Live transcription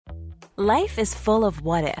Life is full of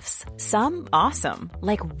what-ifs. Some awesome,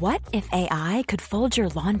 like what if AI could fold your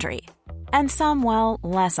laundry? And some, well,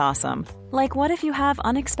 less awesome, like what if you have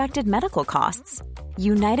unexpected medical costs?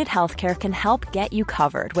 United Healthcare can help get you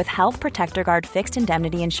covered with Health Protector Guard fixed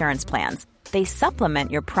indemnity insurance plans. They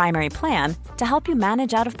supplement your primary plan to help you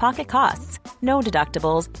manage out-of-pocket costs. No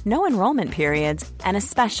deductibles, no enrollment periods, and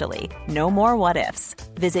especially no more what-ifs.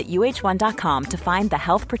 Visit uh1.com to find the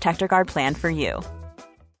Health Protector Guard plan for you.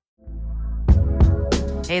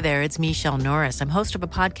 Hey there, it's Michelle Norris. I'm host of a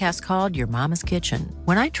podcast called Your Mama's Kitchen.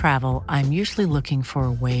 When I travel, I'm usually looking for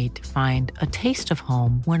a way to find a taste of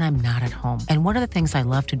home when I'm not at home. And one of the things I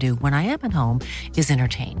love to do when I am at home is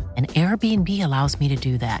entertain. And Airbnb allows me to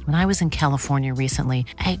do that. When I was in California recently,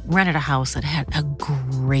 I rented a house that had a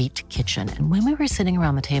great kitchen. And when we were sitting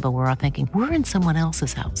around the table, we were all thinking, we're in someone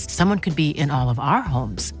else's house. Someone could be in all of our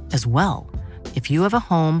homes as well. If you have a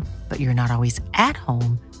home, but you're not always at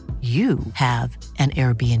home, you have an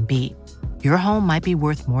Airbnb. Your home might be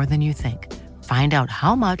worth more than you think. Find out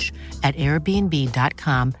how much at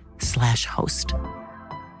airbnb.com/host.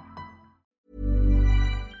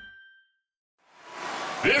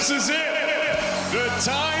 This is it. The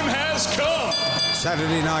time has come.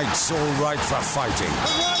 Saturday night's all right for fighting.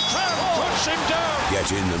 Push him down.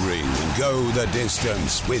 Get in the ring and go the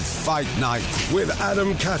distance with Fight Night with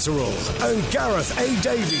Adam Catterall and Gareth A.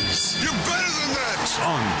 Davies. You're better than that.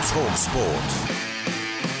 On Talk Sport.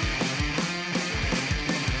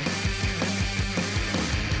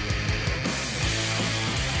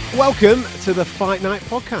 Welcome to the Fight Night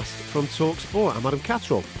podcast from Talk Sport. I'm Adam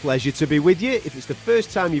Catterall. Pleasure to be with you. If it's the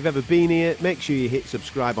first time you've ever been here, make sure you hit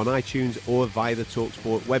subscribe on iTunes or via the Talk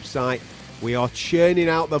Sport website. We are churning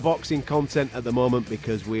out the boxing content at the moment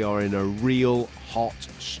because we are in a real hot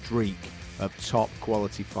streak of top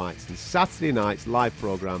quality fights. And Saturday night's live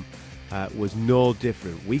programme was no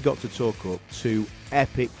different. We got to talk up two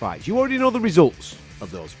epic fights. You already know the results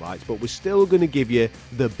of those fights, but we're still going to give you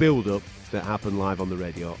the build-up that happened live on the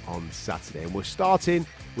radio on Saturday. And we're starting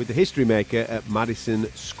with the history maker at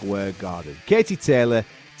Madison Square Garden. Katie Taylor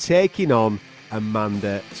taking on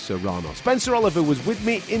Amanda Serrano. Spencer Oliver was with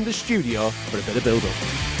me in the studio for a bit of build-up.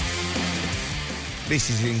 This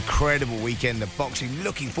is an incredible weekend of boxing.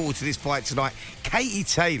 Looking forward to this fight tonight. Katie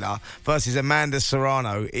Taylor versus Amanda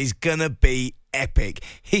Serrano is going to be epic.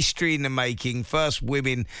 History in the making. First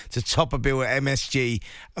women to top a bill at MSG.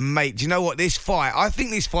 And mate, do you know what? This fight, I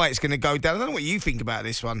think this fight is going to go down. I don't know what you think about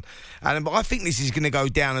this one, Adam, but I think this is going to go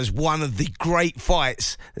down as one of the great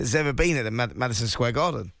fights that's ever been at the Madison Square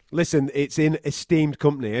Garden. Listen, it's in esteemed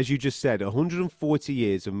company, as you just said, 140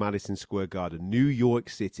 years of Madison Square Garden, New York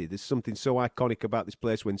City. There's something so iconic about this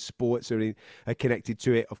place when sports are connected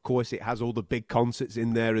to it. Of course, it has all the big concerts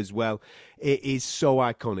in there as well. It is so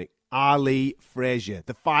iconic. Ali Frazier,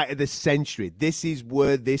 the fight of the century. This is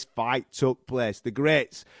where this fight took place. The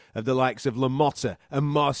greats of the likes of LaMotta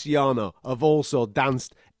and Marciano have also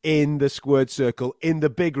danced in the squared circle, in the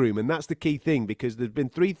big room. And that's the key thing, because there's been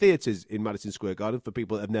 3 theatres in Madison Square Garden for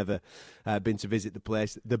people that have never been to visit the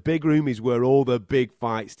place. The big room is where all the big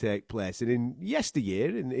fights take place. And in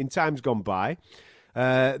yesteryear, in times gone by,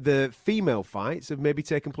 the female fights have maybe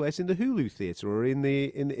taken place in the Hulu Theatre or in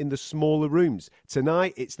the smaller rooms.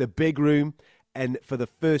 Tonight, it's the big room. And for the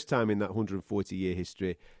first time in that 140-year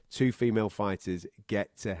history, 2 female fighters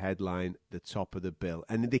get to headline the top of the bill.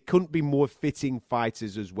 And they couldn't be more fitting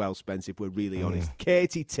fighters as well, Spence, if we're really honest.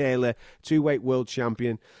 Katie Taylor, 2-weight world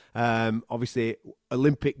champion, obviously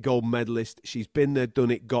Olympic gold medalist. She's been there,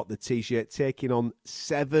 done it, got the T-shirt, taking on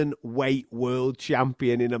 7-weight world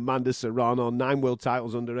champion in Amanda Serrano, 9 world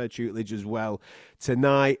titles under her tutelage as well.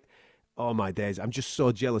 Tonight, oh my days, I'm just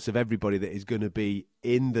so jealous of everybody that is going to be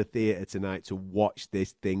in the theatre tonight to watch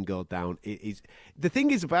this thing go down. It is, the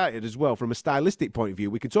thing is about it as well, from a stylistic point of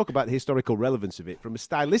view, we can talk about the historical relevance of it. From a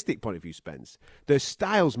stylistic point of view, Spence, their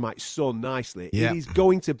styles match so nicely. Yeah. It is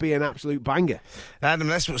going to be an absolute banger. Adam,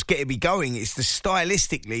 that's what's getting me going. It's the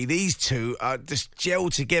stylistically, these two are just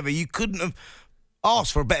gelled together. You couldn't have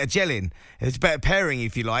asked for a better gelling. It's a better pairing,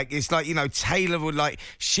 if you like. It's like, you know, Taylor would like,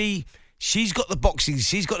 She's got the boxing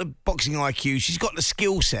IQ, she's got the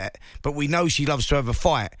skill set, but we know she loves to have a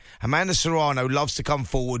fight. Amanda Serrano loves to come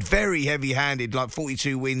forward, very heavy-handed, like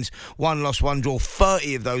 42 wins, 1 loss, 1 draw,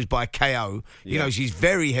 30 of those by KO. You know, she's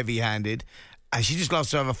very heavy-handed, and she just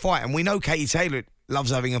loves to have a fight. And we know Katie Taylor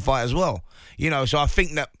loves having a fight as well. You know, so I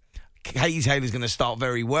think that Katie Taylor's going to start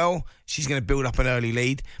very well. She's going to build up an early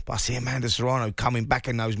lead, but I see Amanda Serrano coming back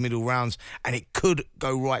in those middle rounds, and it could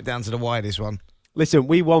go right down to the wire, this one. Listen,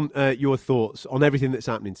 we want your thoughts on everything that's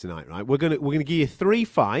happening tonight, right? We're gonna give you 3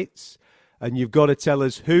 fights, and you've got to tell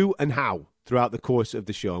us who and how throughout the course of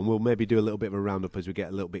the show, and we'll maybe do a little bit of a roundup as we get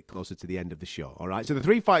a little bit closer to the end of the show. All right. So the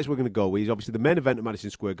 3 fights we're going to go with is obviously the main event at Madison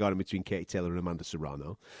Square Garden between Katie Taylor and Amanda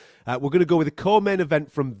Serrano. We're going to go with the co-main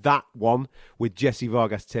event from that one with Jessie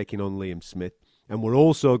Vargas taking on Liam Smith. And we're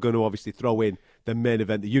also going to obviously throw in the main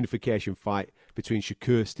event, the unification fight between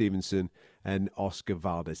Shakur Stevenson and Oscar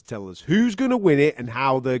Valdez. Tell us who's going to win it and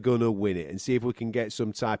how they're going to win it, and see if we can get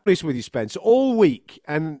some type. This with you, Spence, all week,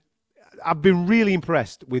 and I've been really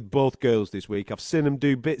impressed with both girls this week. I've seen them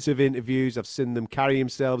do bits of interviews. I've seen them carry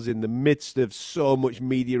themselves in the midst of so much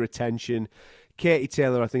media attention. Katie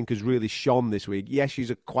Taylor, I think, has really shone this week. Yes,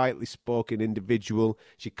 she's a quietly spoken individual.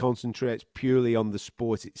 She concentrates purely on the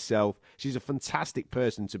sport itself. She's a fantastic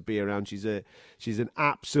person to be around. She's an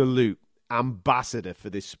absolute ambassador for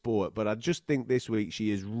this sport. But I just think this week she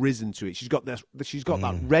has risen to it. She's got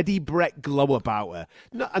that ready Brett glow about her.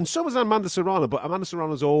 No, and so has Amanda Serrano, but Amanda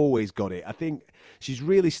Serrano's always got it. I think she's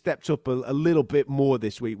really stepped up a little bit more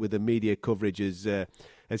this week with the media coverage as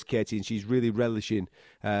Katie, and she's really relishing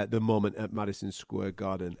the moment at Madison Square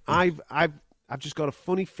Garden. I've just got a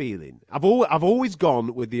funny feeling. I've always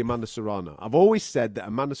gone with the Amanda Serrano. I've always said that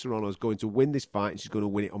Amanda Serrano is going to win this fight and she's going to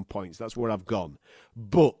win it on points. That's where I've gone.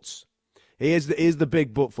 But here's the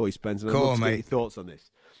big but for you, Spence, and I'd love to get your thoughts on this.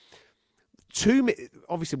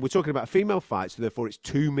 Obviously, we're talking about a female fight, so therefore it's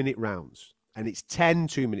 2-minute rounds. And it's 10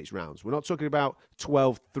 2-minute rounds. We're not talking about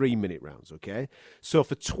 12 3-minute rounds, okay? So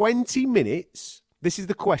for 20 minutes... This is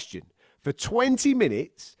the question. For 20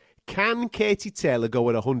 minutes, can Katie Taylor go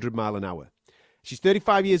at 100 mile an hour? She's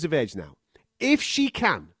 35 years of age now. If she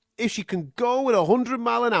can go at 100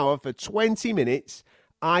 mile an hour for 20 minutes,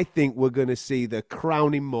 I think we're going to see the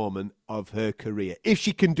crowning moment of her career. If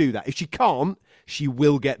she can do that. If she can't, she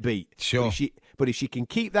will get beat. Sure. But if she can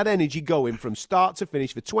keep that energy going from start to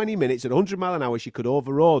finish for 20 minutes at 100 mile an hour, she could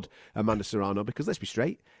override Amanda Serrano. Because let's be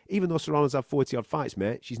straight, even though Serrano's had 40-odd fights,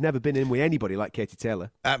 mate, she's never been in with anybody like Katie Taylor.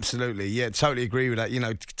 Absolutely, yeah, totally agree with that. You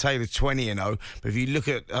know, Taylor's 20-0, but if you look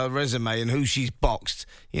at her resume and who she's boxed,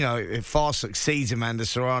 you know, it far succeeds Amanda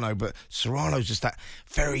Serrano. But Serrano's just that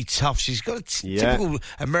very tough. She's got a typical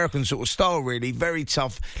American sort of style, really, very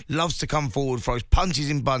tough, loves to come forward, throws punches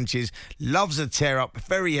in bunches, loves to tear up,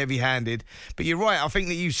 very heavy-handed. But you're right, I think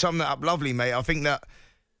that you summed that up lovely, mate. I think that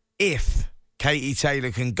if Katie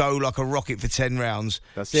Taylor can go like a rocket for 10 rounds,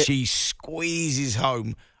 she squeezes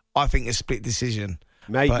home, I think, a split decision.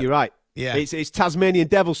 Mate, you're right. Yeah. It's Tasmanian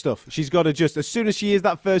devil stuff. She's got to just, as soon as she hears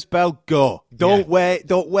that first bell, go. Don't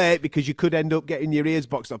wait, because you could end up getting your ears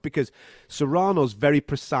boxed up, because Serrano's very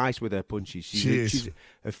precise with her punches.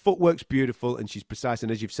 Her footwork's beautiful and she's precise,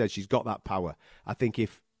 and as you've said, she's got that power. I think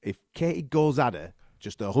if Katie goes at her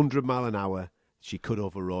just 100 mile an hour, she could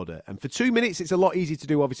override her. And for 2 minutes, it's a lot easier to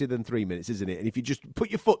do, obviously, than 3 minutes, isn't it? And if you just put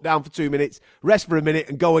your foot down for 2 minutes, rest for a minute,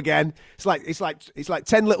 and go again, it's like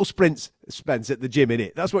 10 little sprints, Spence, at the gym,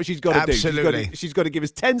 innit? That's what she's got to do. Absolutely. She's got to give us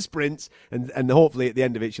 10 sprints, and hopefully at the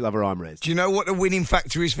end of it, she'll have her arm raised. Do you know what the winning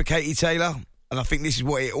factor is for Katie Taylor? And I think this is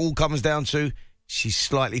what it all comes down to. She's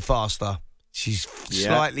slightly faster. She's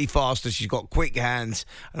slightly faster. She's got quick hands,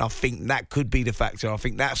 and I think that could be the factor. I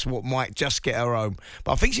think that's what might just get her home.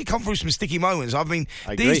 But I think she come through some sticky moments. I mean,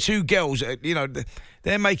 these two girls, you know,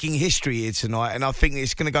 they're making history here tonight, and I think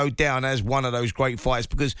it's going to go down as one of those great fights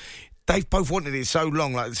because they've both wanted it so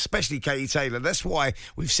long, like especially Katie Taylor. That's why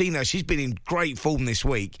we've seen her. She's been in great form this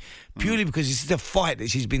week, purely because this is a fight that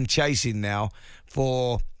she's been chasing now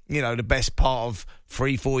for, you know, the best part of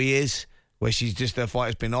 3-4 years. Where she's just, her fight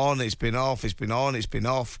has been on, it's been off, it's been on, it's been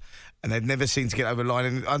off, and they've never seemed to get over the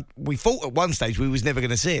line. And we thought at one stage we was never going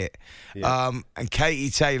to see it. Yeah. And Katie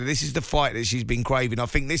Taylor, this is the fight that she's been craving. I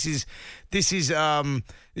think this is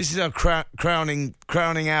her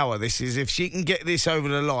crowning hour. This is, if she can get this over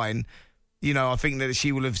the line, you know, I think that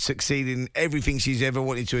she will have succeeded in everything she's ever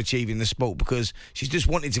wanted to achieve in the sport, because she's just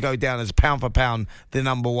wanted to go down as pound for pound the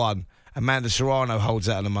number one. Amanda Serrano holds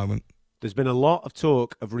that at the moment. There's been a lot of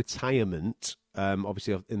talk of retirement,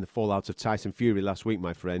 obviously in the fallout of Tyson Fury last week,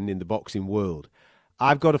 my friend, in the boxing world.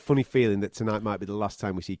 I've got a funny feeling that tonight might be the last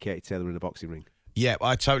time we see Katie Taylor in a boxing ring. Yeah,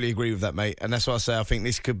 I totally agree with that, mate. And that's why I say I think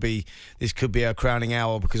this could be her crowning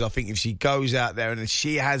hour, because I think if she goes out there and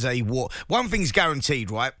she has a war, one thing's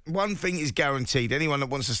guaranteed, right? One thing is guaranteed. Anyone that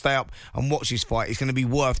wants to stay up and watch this fight is going to be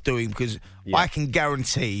worth doing, because I can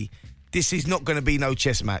guarantee this is not going to be no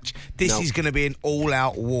chess match. This is going to be an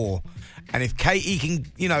all-out war. And if Katie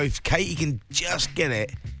can just get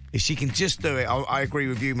it, if she can just do it, I agree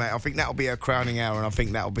with you, mate. I think that'll be her crowning hour, and I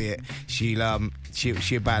think that'll be it.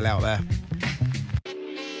 She'll battle out there.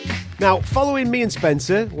 Now, following me and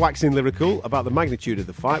Spencer waxing lyrical about the magnitude of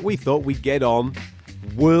the fight, we thought we'd get on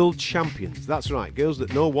world champions. That's right, girls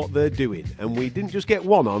that know what they're doing. And we didn't just get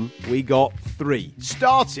one on, we got three.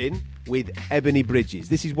 Starting with Ebony Bridges.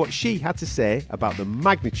 This is what she had to say about the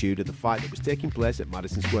magnitude of the fight that was taking place at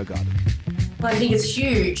Madison Square Garden. I think it's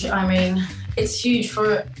huge. I mean, it's huge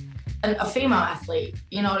for a female athlete,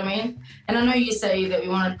 you know what I mean? And I know you say that we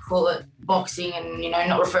want to call it boxing and, you know,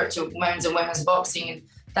 not refer it to men's and women's boxing, and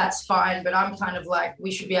that's fine, but I'm kind of like, we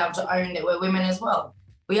should be able to own that we're women as well.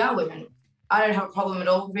 We are women. I don't have a problem at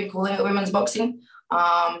all with me calling it women's boxing.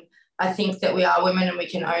 I think that we are women and we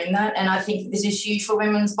can own that. And I think this is huge for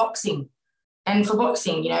women's boxing and for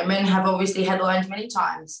boxing. You know, men have obviously headlined many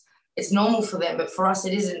times. It's normal for them, but for us,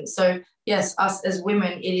 it isn't. So yes, us as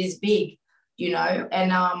women, it is big, you know,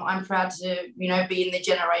 and I'm proud to, you know, be in the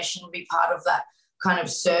generation, be part of that kind of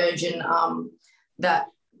surge and that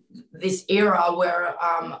this era where,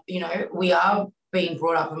 you know, we are being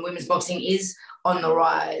brought up and women's boxing is on the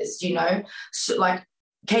rise, you know. So, like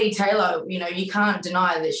Katie Taylor, you know, you can't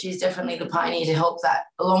deny that she's definitely the pioneer to help that,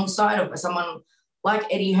 alongside of someone like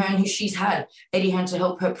Eddie Hearn, who she's had Eddie Hearn to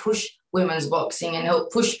help her push women's boxing and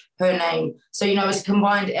help push her name. So, you know, it's a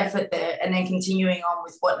combined effort there, and then continuing on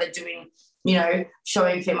with what they're doing, you know,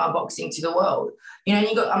 showing female boxing to the world. You know, and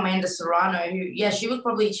you got Amanda Serrano, who, yeah, she was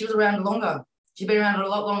around longer. She's been around a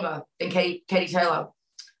lot longer than Katie Taylor.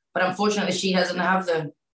 But unfortunately, she hasn't had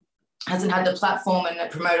the platform and a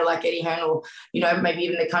promoter like Eddie Hearn, or, you know, maybe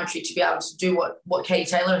even the country, to be able to do what Katie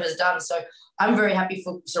Taylor has done. So I'm very happy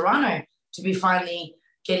for Serrano to be finally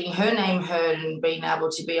getting her name heard and being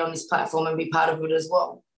able to be on this platform and be part of it as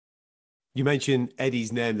well. You mentioned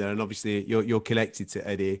Eddie's name there, and obviously you're connected to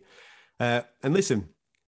Eddie. And listen,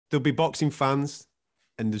 there'll be boxing fans,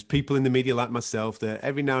 and there's people in the media like myself that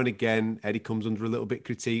every now and again, Eddie comes under a little bit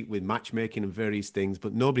critique with matchmaking and various things,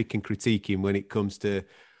 but nobody can critique him when it comes to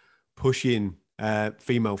pushing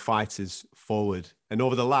female fighters forward. And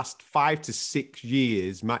over the last 5 to 6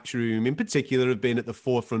 years, Matchroom in particular have been at the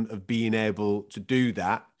forefront of being able to do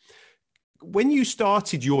that. When you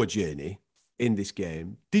started your journey in this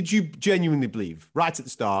game, did you genuinely believe, right at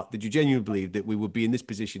the start, did you genuinely believe that we would be in this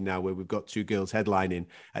position now where we've got two girls headlining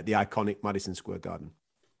at the iconic Madison Square Garden?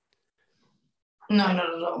 No, not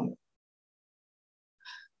at all.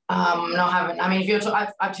 No, I haven't. I mean, if you're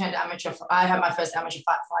I've turned amateur. I had my first amateur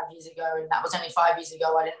fight 5 years ago, and that was only 5 years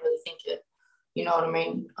ago. I didn't really think it. You know what I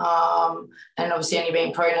mean? And obviously only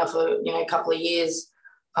being pro now for, you know, a couple of years,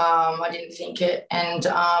 I didn't think it. And,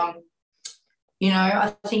 you know,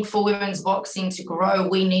 I think for women's boxing to grow,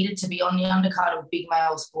 we needed to be on the undercard of big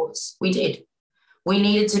male sports. We did. We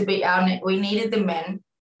needed to be we needed the men,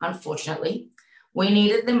 unfortunately. We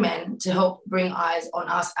needed the men to help bring eyes on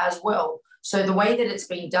us as well. So the way that it's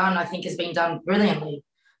been done, I think, has been done brilliantly.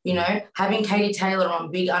 You know, having Katie Taylor on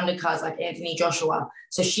big undercards like Anthony Joshua,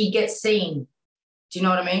 so she gets seen. Do you know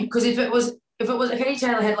what I mean? Because if it was a Katie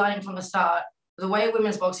Taylor headlining from the start, the way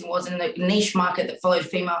women's boxing was in the niche market that followed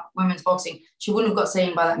female women's boxing, she wouldn't have got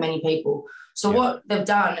seen by that many people. So what they've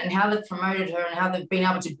done and how they've promoted her and how they've been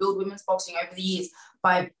able to build women's boxing over the years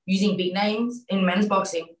by using big names in men's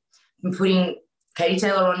boxing and putting Katie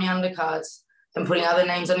Taylor on the undercards and putting other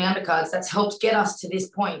names on the undercards, that's helped get us to this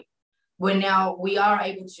point where now we are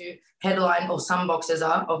able to headline, or some boxers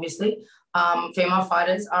are, obviously, female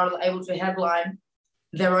fighters are able to headline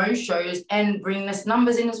their own shows and bring this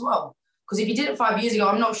numbers in as well. Because if you did it 5 years ago,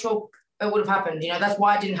 I'm not sure it would have happened. You know, that's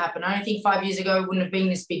why it didn't happen. I don't think 5 years ago it wouldn't have been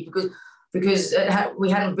this big because we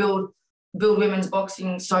hadn't built women's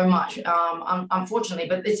boxing so much, unfortunately.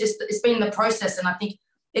 But it's been the process, and I think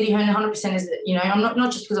Eddie Hearn 100% is, you know, I'm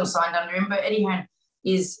not just because I'm signed under him, but Eddie Hearn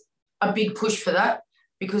is a big push for that,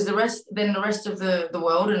 because the rest of the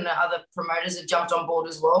world and the other promoters have jumped on board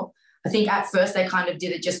as well. I think at first they kind of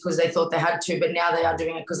did it just because they thought they had to, but now they are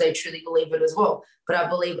doing it because they truly believe it as well. But I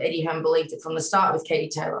believe Eddie Hearn believed it from the start with Katie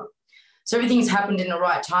Taylor. So everything's happened in the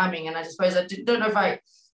right timing. And I suppose I don't know if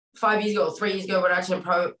 5 years ago or 3 years ago when I turned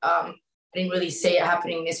pro, I didn't really see it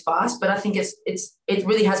happening this fast, but I think it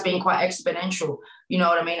really has been quite exponential. You know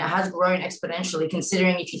what I mean? It has grown exponentially,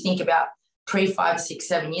 considering if you think about pre 5, 6,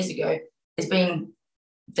 7 years ago, it's been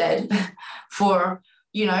dead for,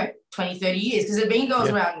 you know, 20, 30 years, because there have been girls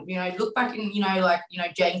around, you know, look back in, you know, like, you know,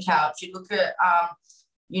 Jane Couch, you look at,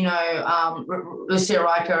 you know, Lucia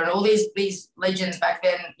Riker and all these legends back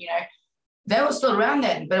then, you know, they were still around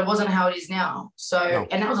then, but it wasn't how it is now. So,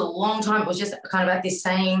 and that was a long time. It was just kind of at this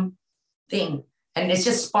same thing, and it's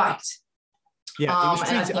just spiked. Yeah, it was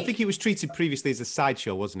treated, I think it was treated previously as a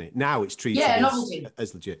sideshow, wasn't it? Now it's treated novelty.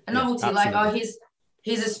 as legit. A novelty, like, oh,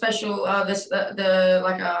 here's a special, a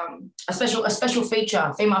special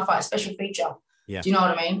feature, female fight, special feature. Yeah. Do you know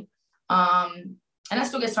what I mean? and that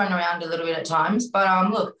still gets thrown around a little bit at times. But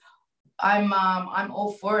look, I'm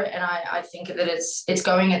all for it, and I think that it's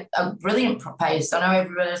going at a brilliant pace. I know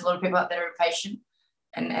there's a lot of people out there who are impatient,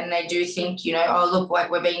 and they do think, you know, oh, look, like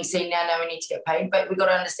we're being seen now we need to get paid. But we've got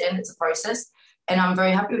to understand it's a process, and I'm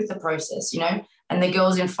very happy with the process, you know. And the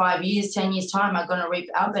girls in 5 years, 10 years' time are going to reap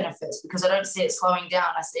our benefits, because I don't see it slowing down.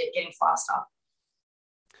 I see it getting faster.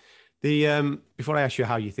 Before I ask you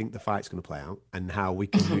how you think the fight's going to play out and how we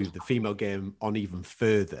can move the female game on even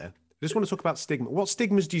further, I just want to talk about stigma. What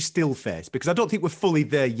stigmas do you still face? Because I don't think we're fully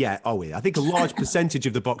there yet, are we? I think a large percentage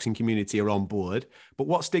of the boxing community are on board, but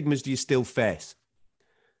what stigmas do you still face?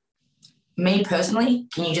 Me personally,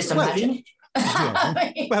 can you just imagine?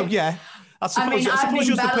 Well, yeah. I suppose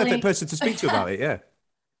you're the perfect person to speak to about it, yeah.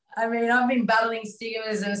 I mean, I've been battling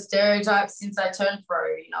stigmas and stereotypes since I turned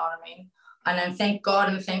pro, you know what I mean? And then thank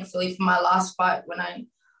God and thankfully for my last fight when I,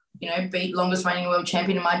 you know, beat longest reigning world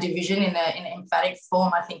champion in my division in an emphatic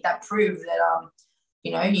form, I think that proved that,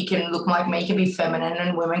 you know, you can look like me, you can be feminine,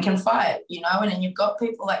 and women can fight, you know? And then you've got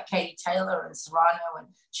people like Katie Taylor and Serrano and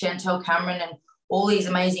Chantel Cameron and all these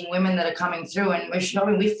amazing women that are coming through, and we're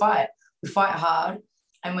showing we fight hard,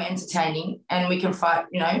 and we're entertaining, and we can fight,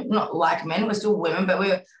 you know, not like men, we're still women, but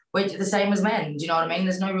we're the same as men, do you know what I mean?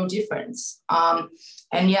 There's no real difference.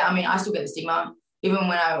 And yeah, I mean, I still get the stigma. Even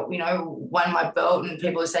when I, you know, won my belt and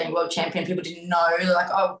people are saying world champion, people didn't know. They're like,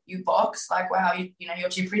 oh, you box? Like, wow, you know, you're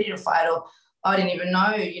too pretty to fight. Or I didn't even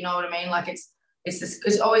know, you know what I mean? Like it's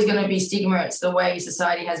always going to be stigma. It's the way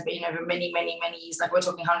society has been over many, many, many years. Like we're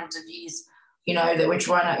talking hundreds of years, you know, that we're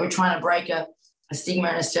trying to break a stigma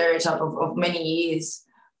and a stereotype of many years.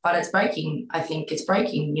 But it's breaking. I think it's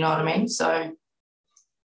breaking, you know what I mean? So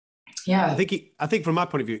yeah. I think from my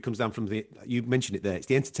point of view, it comes down from you mentioned it there. It's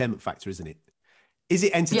the entertainment factor, isn't it? Is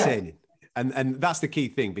it entertaining? Yeah. And that's the key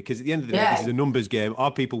thing, because at the end of the day, this is a numbers game. Are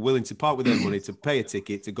people willing to part with their money to pay a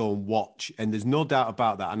ticket to go and watch? And there's no doubt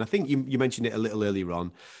about that. And I think you mentioned it a little earlier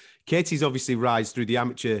on. Katie's obviously rise through the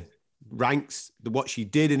amateur ranks, what she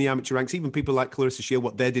did in the amateur ranks, even people like Clarissa Shield,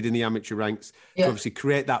 what they did in the amateur ranks, to obviously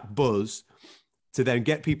create that buzz to then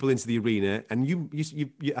get people into the arena. And you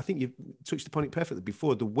I think you touched upon it perfectly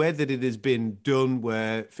before, the way that it has been done,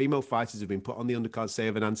 where female fighters have been put on the undercard, say,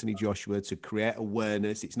 of an Anthony Joshua, to create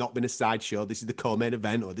awareness. It's not been a sideshow. This is the co-main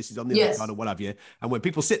event, or this is on the undercard, or what have you. And when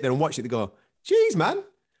people sit there and watch it, they go, geez, man,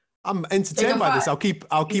 I'm entertained by this. I'll keep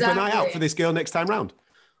an eye out for this girl next time round.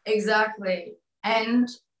 Exactly. And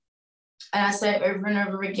I say it over and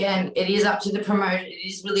over again, it is up to the promoter. It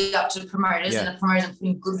is really up to the promoters, and the promoters are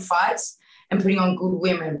putting good fights and putting on good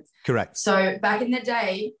women. Correct. So back in the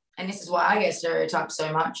day, and this is why I get stereotyped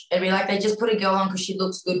so much, it'd be like they just put a girl on because she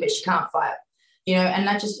looks good, but she can't fight, you know, and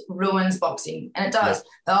that just ruins boxing. And it does.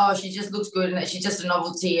 Yeah. Oh, she just looks good and she's just a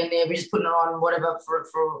novelty, and we're just putting her on whatever for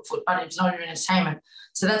but it's not even entertainment.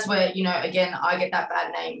 So that's where, you know, again, I get that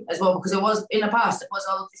bad name as well, because it was in the past, it was,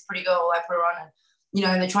 oh, look, this pretty girl, I put her on, and, you know,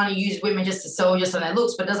 and they're trying to use women just to sell just on their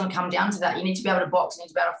looks, but it doesn't come down to that. You need to be able to box, you need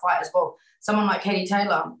to be able to fight as well. Someone like Katie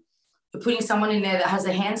Taylor, for putting someone in there that has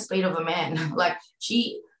the hand speed of a man. Like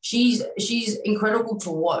she's incredible to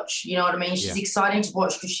watch. You know what I mean? She's exciting to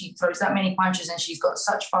watch because she throws that many punches and she's got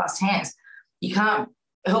such fast hands. You can't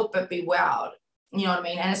help but be wowed. You know what I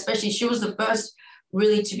mean? And especially she was the first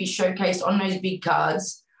really to be showcased on those big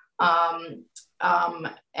cards, and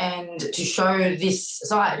to show this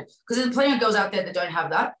side, because there's plenty of girls out there that don't have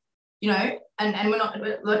that. You know, and we're not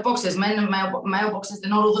like boxers, men and male boxers, they're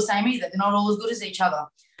not all the same either. They're not all as good as each other.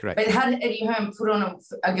 Correct. But had Eddie Hearn put on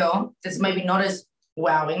a girl that's maybe not as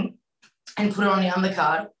wowing and put her on the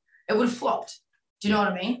undercard, it would have flopped. Do you know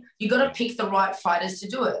what I mean? You got to pick the right fighters to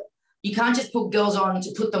do it. You can't just put girls on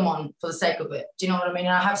to put them on for the sake of it. Do you know what I mean?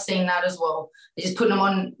 And I have seen that as well. They've just put them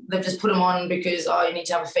on because, oh, you need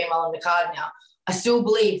to have a female on the card now. I still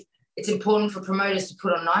believe it's important for promoters to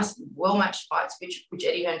put on nice, well-matched fights, which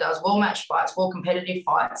Eddie Hearn does, well-matched fights, well-competitive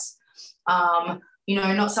fights. You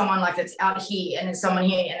know, not someone like that's out here and there's someone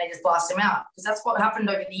here and they just blast them out. Because that's what happened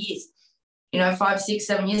over the years. You know, 5, 6,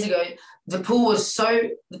 7 years ago, the pool was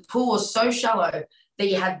so shallow that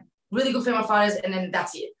you had really good female fighters and then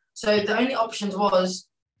that's it. So the only options was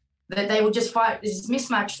that they would just fight. It's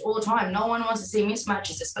mismatched all the time. No one wants to see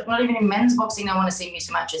mismatches. It's not even in men's boxing they want to see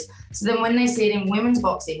mismatches. So then when they see it in women's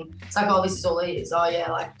boxing, it's like, oh, this is all it is. Oh,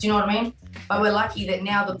 yeah, like, do you know what I mean? But we're lucky that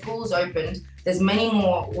now the pool's opened. There's many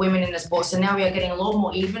more women in the sport. So now we are getting a lot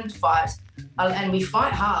more even fights and we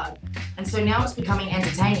fight hard. And so now it's becoming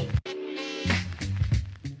entertaining.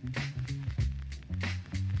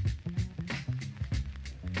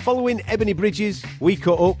 Following Ebony Bridges, we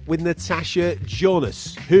caught up with Natasha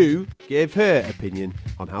Jonas, who gave her opinion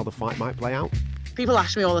on how the fight might play out. people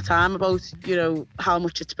ask me all the time about, you know, how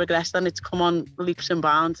much it's progressed, and it's come on leaps and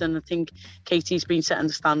bounds. And I think Katie's been setting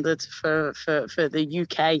the standard for the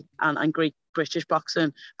UK and Great British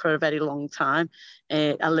boxing for a very long time.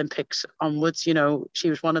 Olympics onwards, you know, she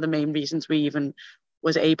was one of the main reasons we even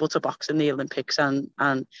was able to box in the Olympics, and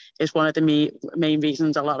is one of the main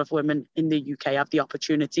reasons a lot of women in the UK have the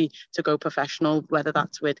opportunity to go professional, whether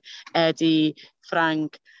that's with Eddie,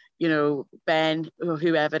 Frank, you know, Ben, or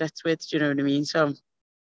whoever it's with, do you know what I mean? So,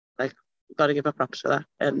 like, got to give her props for that.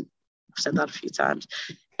 And I've said that a few times.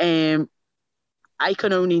 I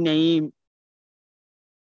can only name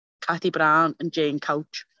Kathy Brown and Jane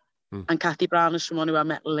Couch. And Kathy Brown is someone who I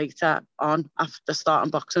met later on after starting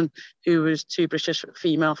boxing, who was two British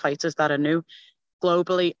female fighters that I knew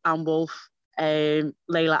globally. Anne Wolfe,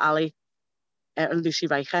 Layla Ali, and Lucy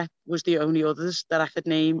Reicher was the only others that I could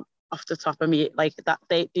name off the top of me, like that.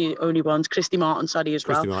 They the only ones. Christy Martin, as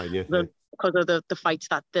well. Martin, yeah. Because of the fights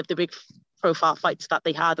that the big profile fights that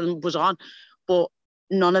they had and was on, but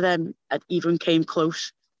none of them even came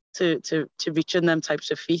close to reaching them types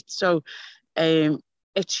of feats. So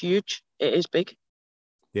it's huge. It is big.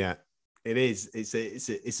 Yeah, it is.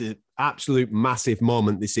 It's an absolute massive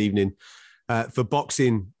moment this evening for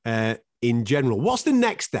boxing in general. What's the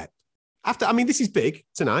next step? This is big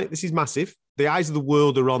tonight. This is massive. The eyes of the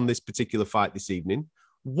world are on this particular fight this evening.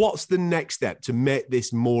 What's the next step to make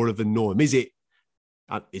this more of a norm? Is it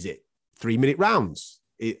 3-minute rounds?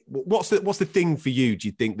 What's the thing for you? Do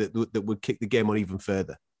you think that would kick the game on even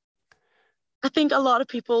further? I think a lot of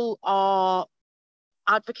people are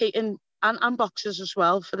advocating, and boxers as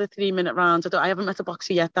well, for the 3-minute rounds. I haven't met a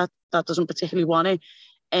boxer yet that doesn't particularly want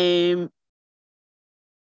it.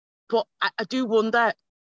 But I do wonder,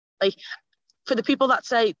 like, for the people that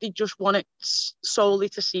say they just want it solely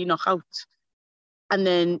to see knockout, and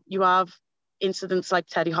then you have incidents like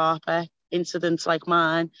Terry Harper, incidents like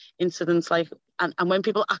mine, incidents like, and when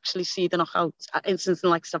people actually see the knockout, incidents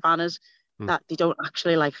like Savannah's, that they don't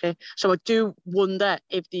actually like it. So I do wonder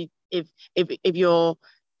if your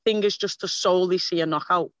thing is just to solely see a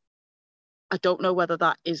knockout. I don't know whether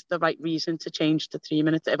that is the right reason to change to 3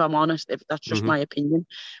 minutes, if I'm honest, if that's just my opinion.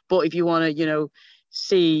 But if you want to, you know,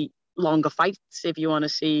 see longer fights, if you want to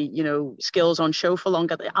see, you know, skills on show for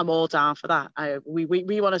longer, I'm all down for that. We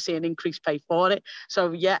want to see an increased pay for it.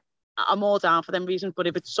 So yeah, I'm all down for them reasons. But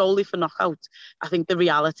if it's solely for knockout, I think the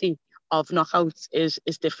reality of knockouts is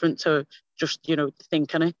different to just, you know,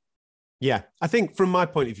 thinking it. Yeah, I think from my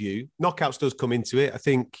point of view, knockouts does come into it. I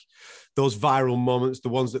think those viral moments, the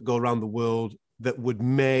ones that go around the world, that would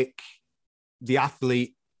make the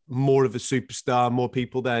athlete more of a superstar, more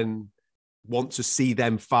people then want to see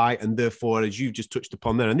them fight. And therefore, as you just touched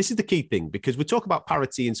upon there, and this is the key thing, because we talk about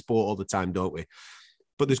parity in sport all the time, don't we?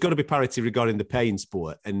 But there's got to be parity regarding the pay in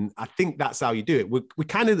sport. And I think that's how you do it. We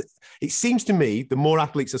kind of, it seems to me, the more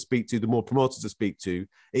athletes I speak to, the more promoters I speak to,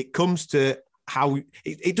 it comes to how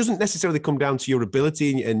it doesn't necessarily come down to your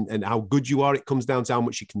ability and how good you are. It comes down to how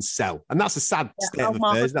much you can sell. And that's a sad state of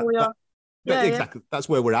affairs. Exactly. That's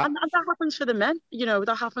where we're at. And that happens for the men. You know,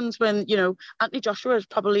 that happens when, you know, Anthony Joshua is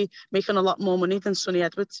probably making a lot more money than Sonny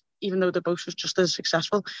Edwards, even though they're both just as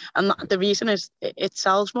successful. And the reason is it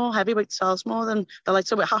sells more. Heavyweight sells more than the light.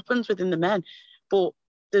 So it happens within the men. But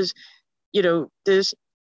there's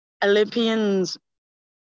Olympians,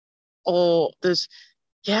 or there's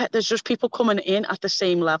just people coming in at the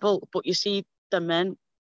same level, but you see the men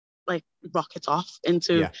like rocket off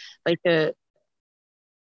into like a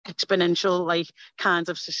exponential like kinds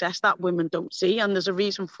of success that women don't see, and there's a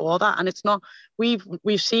reason for that. And it's not, we've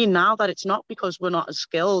seen now that it's not because we're not as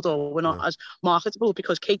skilled or we're not as marketable,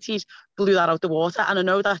 because Katie's blew that out the water. And I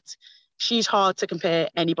know that she's hard to compare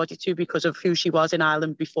anybody to because of who she was in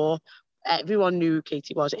Ireland before. Everyone knew who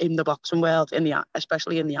Katie was in the boxing world,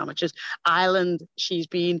 especially in the amateurs. Ireland, she's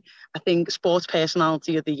been, I think, sports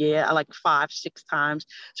personality of the year like 5-6 times.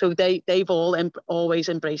 So they've all always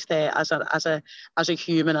embraced her as a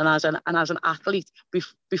human and as an athlete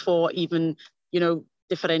before even, you know,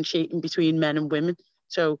 differentiating between men and women.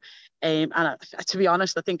 So, to be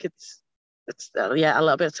honest, I think it's a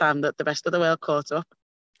little bit of time that the rest of the world caught up.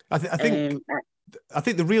 I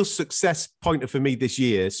think the real success pointer for me this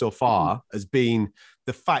year so far has been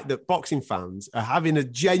the fact that boxing fans are having a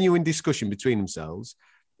genuine discussion between themselves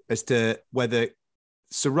as to whether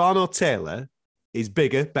Serrano Taylor is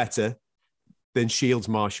bigger, better than Shields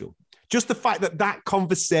Marshall. Just the fact that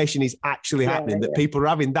conversation is actually happening, that people are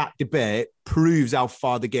having that debate, proves how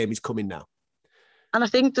far the game is coming now. And I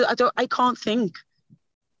think that I can't think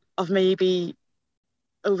of maybe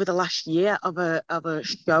over the last year of a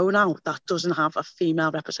show now that doesn't have a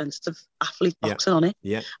female representative athlete boxing on it.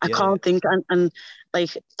 I can't think, and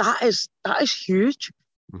like that is huge.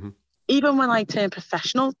 Mm-hmm. Even when I turned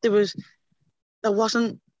professional, there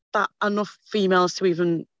wasn't that enough females to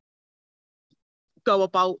even go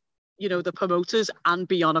about, you know, the promoters and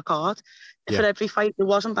be on a card for every fight. There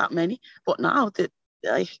wasn't that many, but now that,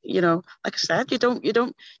 you know, like I said, you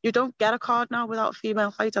don't get a card now without a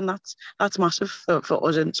female fight, and that's massive for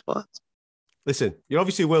us in sport. Listen, you're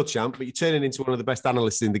obviously a world champ, but you're turning into one of the best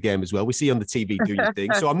analysts in the game as well. We see you on the TV doing your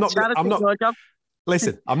thing, so I'm not.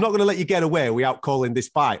 Listen, I'm not going to let you get away without calling this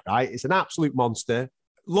fight, right? It's an absolute monster.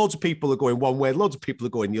 Loads of people are going one way, loads of people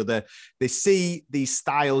are going the other. They see these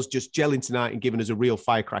styles just gelling tonight and giving us a real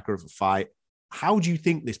firecracker of a fight. How do you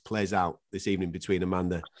think this plays out this evening between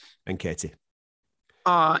Amanda and Katie?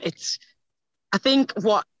 I think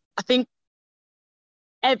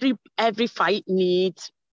every fight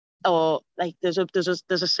needs, or like there's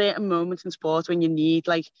a certain moment in sport when you need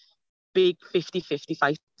like big 50-50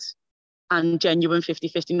 fights and genuine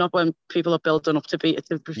 50-50, not when people are building up to be it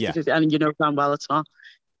 50-50, and you know damn well it's not.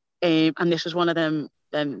 And this is one of them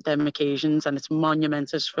occasions, and it's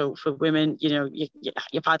monumentous for women. You know,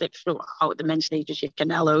 you've had it throughout the men's stages, your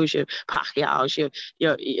Canelos, your Pacquiao's, your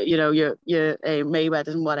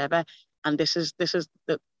Mayweathers and whatever. And this is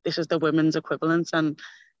the women's equivalent, and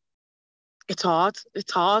it's hard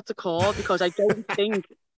to call because I don't think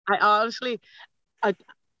I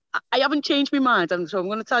haven't changed my mind, and so I'm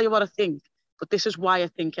going to tell you what I think. But this is why I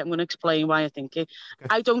think it. I'm going to explain why I think it.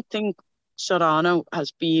 Okay. I don't think Serrano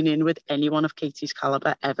has been in with anyone of Katie's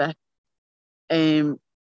caliber ever. I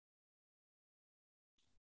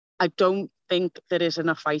don't think there isn't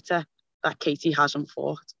a fighter that Katie hasn't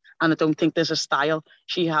fought, and I don't think there's a style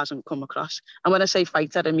she hasn't come across. And when I say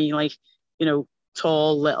fighter, I mean like, you know,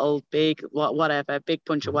 tall, little, big, whatever, big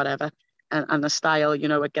puncher, whatever, and the style, you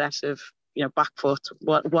know, aggressive, you know, back foot,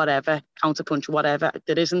 whatever, counter punch, whatever.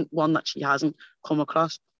 There isn't one that she hasn't come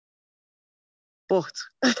across. But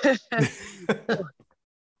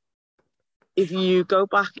if you go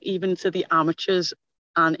back even to the amateurs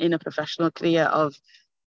and in a professional career of,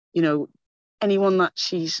 you know, anyone that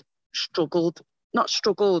she's not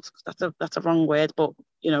struggled, that's a wrong word, but,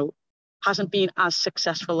 you know, hasn't been as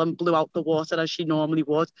successful and blew out the water as she normally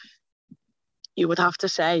would, you would have to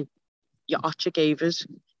say your Archer Gavers,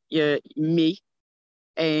 your me,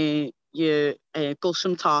 your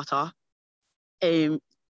Gulsum Tartar,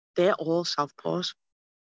 they're all southpaws.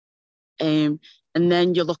 And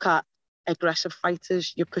then you look at aggressive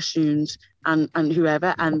fighters, your Pursuns and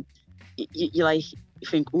whoever, and you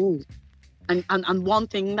think, ooh. And one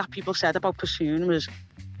thing that people said about Pursun was,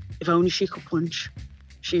 if only she could punch,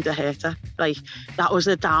 she'd have hurt her. Like, that was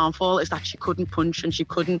the downfall, is that she couldn't punch, and she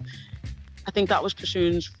couldn't. I think that was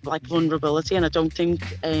Pursun's like vulnerability, and I don't think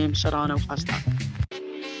Serrano has that.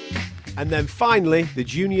 And then finally, the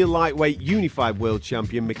junior lightweight unified world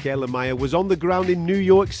champion Mikaela Mayer was on the ground in New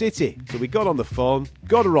York City. So we got on the phone,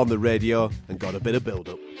 got her on the radio, and got a bit of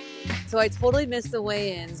build-up. So I totally missed the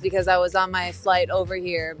weigh-ins because I was on my flight over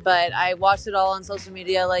here, but I watched it all on social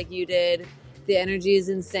media like you did. The energy is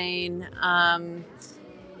insane.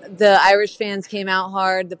 The Irish fans came out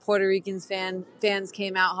hard. The Puerto Rican fans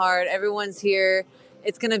came out hard. Everyone's here.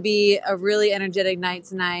 It's going to be a really energetic night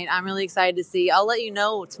tonight. I'm really excited to see. I'll let you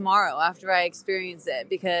know tomorrow after I experience it,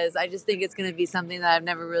 because I just think it's going to be something that I've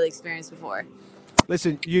never really experienced before.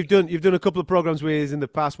 Listen, you've done a couple of programs with us in the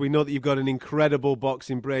past. We know that you've got an incredible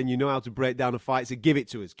boxing brain. You know how to break down a fight, so give it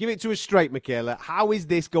to us. Give it to us straight, Mikaela. How is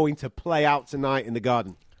this going to play out tonight in the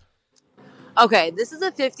Garden? Okay, this is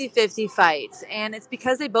a 50-50 fight, and it's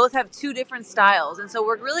because they both have two different styles. And so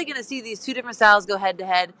we're really going to see these two different styles go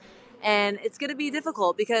head-to-head. And it's going to be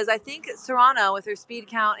difficult because I think Serrano, with her speed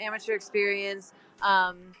count, amateur experience,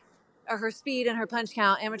 or her speed and her punch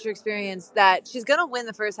count, amateur experience, that she's going to win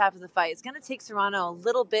the first half of the fight. It's going to take Serrano a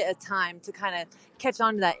little bit of time to kind of catch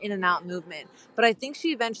on to that in and out movement. But I think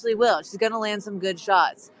she eventually will. She's going to land some good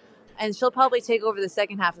shots. And she'll probably take over the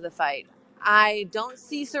second half of the fight. I don't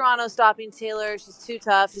see Serrano stopping Taylor. She's too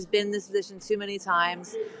tough. She's been in this position too many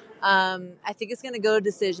times. I think it's going to go to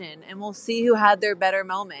decision, and we'll see who had their better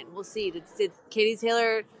moment. We'll see. Did Katie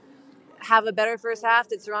Taylor have a better first half?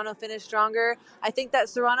 Did Serrano finish stronger? I think that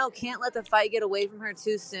Serrano can't let the fight get away from her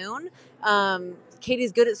too soon.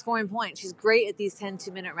 Katie's good at scoring points. She's great at these 10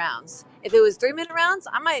 2-minute rounds. If it was 3-minute rounds,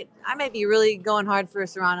 I might be really going hard for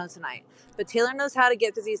Serrano tonight. But Taylor knows how to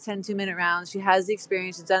get through these 10 2-minute rounds. She has the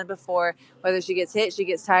experience. She's done it before. Whether she gets hit, she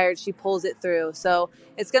gets tired, she pulls it through. So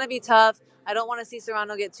it's going to be tough. I don't want to see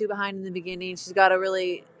Serrano get too behind in the beginning. She's got to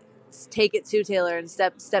really take it to Taylor and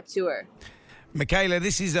step to her. Michaela,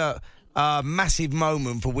 this is a massive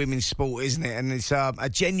moment for women's sport, isn't it? And it's a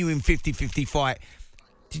genuine 50-50 fight.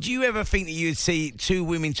 Did you ever think that you'd see two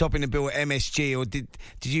women topping the bill at MSG, or did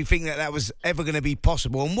you think that was ever going to be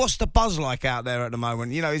possible? And what's the buzz like out there at the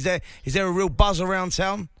moment? You know, is there a real buzz around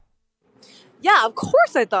town? Yeah, of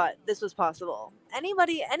course I thought this was possible. Any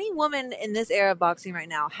woman in this era of boxing right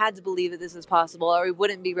now had to believe that this was possible, or we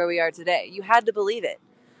wouldn't be where we are today. You had to believe it.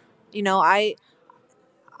 You know, I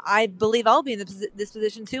believe I'll be in this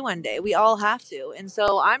position too one day. We all have to. And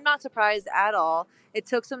so I'm not surprised at all. It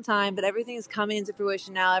took some time, but everything is coming into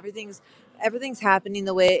fruition now. Everything's happening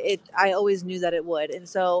the way I always knew that it would. And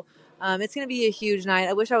so it's going to be a huge night.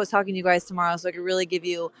 I wish I was talking to you guys tomorrow so I could really give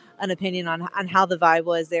you an opinion on how the vibe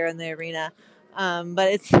was there in the arena.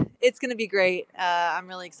 But it's going to be great. I'm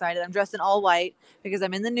really excited. I'm dressed in all white because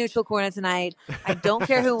I'm in the neutral corner tonight. I don't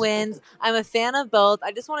care who wins. I'm a fan of both.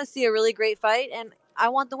 I just want to see a really great fight, and I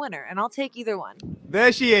want the winner, and I'll take either one.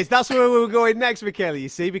 There she is. That's where we were going next, Michaela, you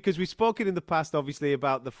see, because we've spoken in the past, obviously,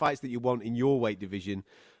 about the fights that you want in your weight division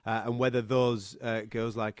and whether those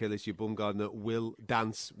girls like Alicia Baumgardner will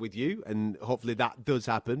dance with you, and hopefully that does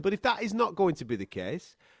happen. But if that is not going to be the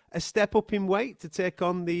case, a step up in weight to take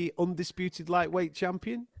on the undisputed lightweight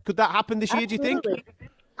champion, could that happen this year, do you think?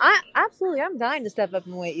 Absolutely. I'm dying to step up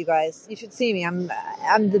in weight, you guys. You should see me. I'm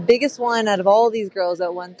the biggest one out of all these girls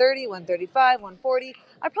at 130, 135, 140.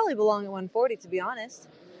 I probably belong at 140, to be honest.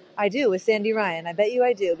 I do, with Sandy Ryan. I bet you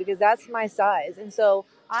I do, because that's my size. And so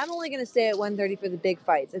I'm only going to stay at 130 for the big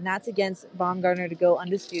fights, and that's against Baumgardner to go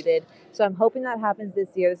undisputed. So I'm hoping that happens this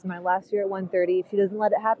year. This is my last year at 130. If she doesn't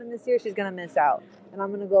let it happen this year, she's going to miss out. And I'm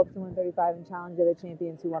going to go up to 135 and challenge the other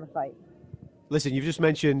champions who want to fight. Listen, you've just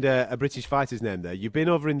mentioned a British fighter's name there. You've been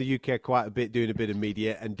over in the UK quite a bit, doing a bit of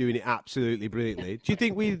media and doing it absolutely brilliantly. Do you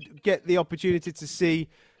think we get the opportunity to see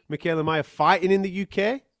Mikaela Mayer fighting in the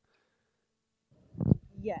UK?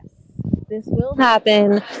 Yes, this will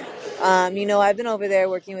happen. I've been over there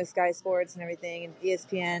working with Sky Sports and everything, and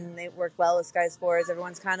ESPN. They work well with Sky Sports.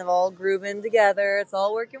 Everyone's kind of all grooving together. It's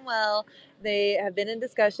all working well. They have been in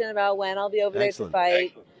discussion about when I'll be over there to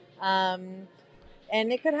fight.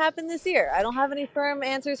 And it could happen this year. I don't have any firm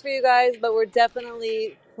answers for you guys, but we're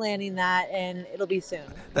definitely planning that, and it'll be soon.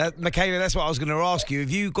 Michaela, that's what I was going to ask you. Have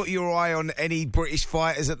you got your eye on any British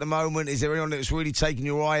fighters at the moment? Is there anyone that's really taken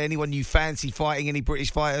your eye? Anyone you fancy fighting? Any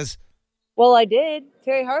British fighters? Well, I did.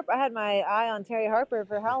 Terry Harper. I had my eye on Terry Harper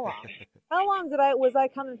for how long? How long was I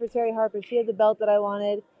coming for Terry Harper? She had the belt that I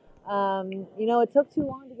wanted. It took too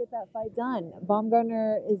long to get that fight done.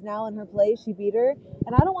 Baumgardner is now in her place. She beat her.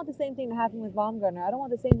 And I don't want the same thing to happen with Baumgardner. I don't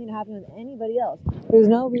want the same thing to happen with anybody else. There's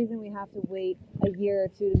no reason we have to wait a year or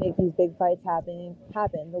two to make these big fights happen.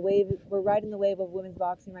 We're riding the wave of women's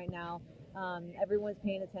boxing right now. Everyone's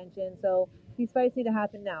paying attention. So these fights need to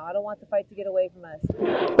happen now. I don't want the fight to get away from us.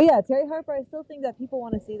 But yeah, Terry Harper, I still think that people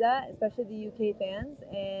want to see that, especially the UK fans.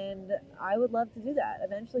 And I would love to do that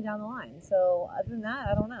eventually down the line. So other than that,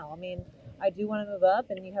 I don't know. I mean, I do want to move up,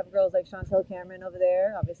 and you have girls like Chantel Cameron over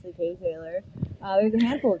there, obviously Katie Taylor. There's a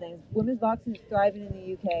handful of things. Women's boxing is thriving in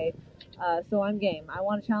the UK, so I'm game. I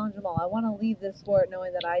want to challenge them all. I want to leave this sport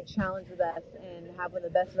knowing that I challenge the best and have one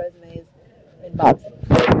of the best resumes in boxing.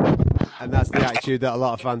 And that's the attitude that a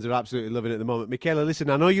lot of fans are absolutely loving at the moment. Michaela, listen,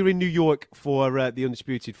 I know you're in New York for the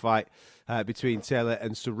undisputed fight between Taylor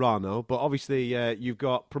and Serrano, but obviously you've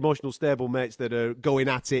got promotional stablemates that are going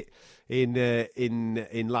at it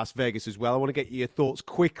in Las Vegas as well. I want to get your thoughts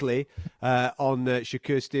quickly on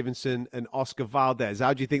Shakur Stevenson and Oscar Valdez.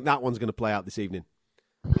 How do you think that one's going to play out this evening?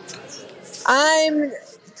 I'm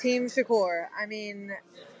Team Shakur. I mean,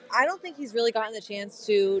 I don't think he's really gotten the chance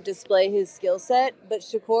to display his skill set, but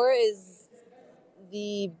Shakur is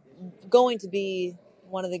going to be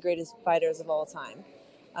one of the greatest fighters of all time.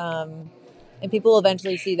 And people will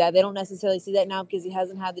eventually see that. They don't necessarily see that now because he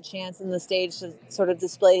hasn't had the chance in the stage to sort of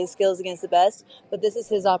display his skills against the best. But this is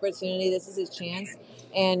his opportunity. This is his chance.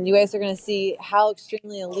 And you guys are going to see how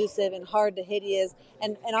extremely elusive and hard to hit he is.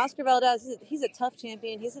 And Oscar Valdez, he's a tough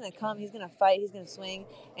champion. He's going to come. He's going to fight. He's going to swing.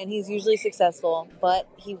 And he's usually successful. But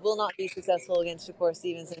he will not be successful against Shakur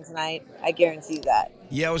Stevenson tonight. I guarantee you that.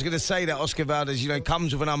 Yeah, I was going to say that Oscar Valdez,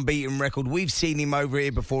 comes with an unbeaten record. We've seen him over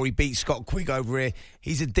here before. He beat Scott Quigg over here.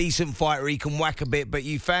 He's a decent fighter. He can whack a bit. But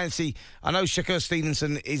you fancy... I know Shakur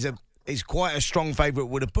Stevenson is quite a strong favourite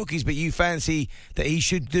with the bookies, but you fancy that he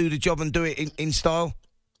should do the job and do it in style?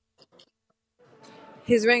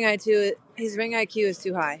 His ring IQ is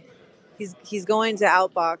too high. He's going to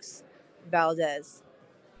outbox Valdez.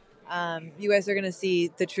 You guys are going to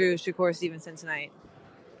see the true Shakur Stevenson tonight.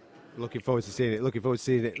 Looking forward to seeing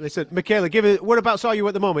it. Listen, Michaela, whereabouts are you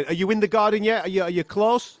at the moment? Are you in the garden yet? Are you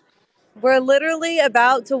close? We're literally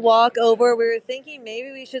about to walk over. We were thinking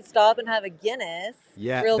maybe we should stop and have a Guinness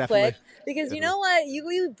real definitely. quick. Because you know what?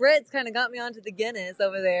 You Brits kind of got me onto the Guinness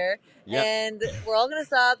over there. Yep. And we're all going to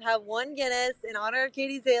stop, have one Guinness in honor of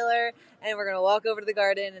Katie Taylor, and we're going to walk over to the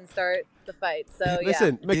garden and start the fight. So,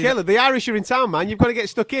 Listen, Michaela, the Irish are in town, man. You've got to get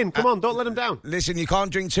stuck in. Come on, don't let them down. Listen, you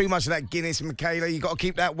can't drink too much of that Guinness, Michaela. You got to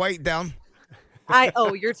keep that weight down.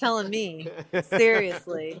 You're telling me.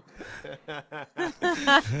 Seriously.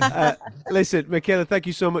 Listen, Michaela, thank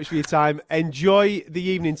you so much for your time. Enjoy the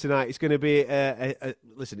evening tonight. It's going to be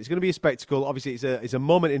it's going to be a spectacle. Obviously, it's a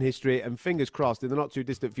moment in history, and fingers crossed, in the not too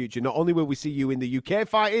distant future, not only will we see you in the UK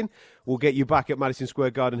fighting, we'll get you back at Madison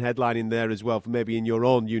Square Garden headlining there as well, for maybe in your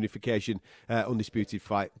own unification undisputed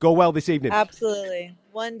fight. Go well this evening. Absolutely.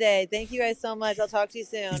 One day. Thank you guys so much. I'll talk to you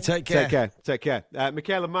soon. Take care. Take care.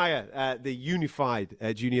 Michaela Mayer, the unified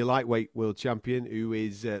junior lightweight world champion, who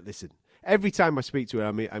is, listen, every time I speak to her,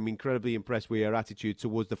 I'm incredibly impressed with her attitude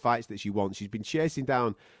towards the fights that she wants. She's been chasing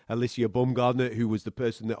down Alicia Baumgardner, who was the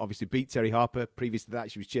person that obviously beat Terry Harper. Previous to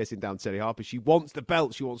that, she was chasing down Terry Harper. She wants the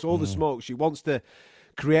belt. She wants all the smoke. She wants to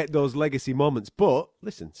create those legacy moments. But,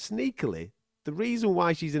 listen, sneakily, the reason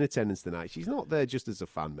why she's in attendance tonight, she's not there just as a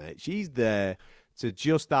fan, mate. She's there to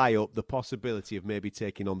just eye up the possibility of maybe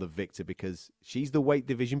taking on the victor, because she's the weight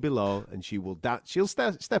division below, and she'll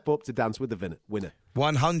step up to dance with the winner.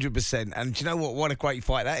 100%. And do you know what? What a great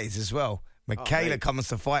fight that is as well. Michaela comes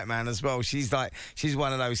to fight, man, as well. She's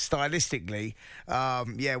one of those stylistically. How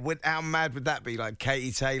mad would that be? Like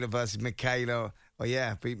Katie Taylor versus Michaela. Oh,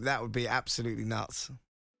 yeah, that would be absolutely nuts.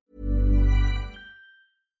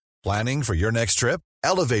 Planning for your next trip?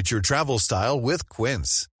 Elevate your travel style with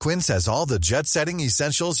Quince. Quince has all the jet-setting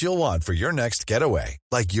essentials you'll want for your next getaway,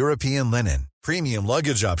 like European linen, premium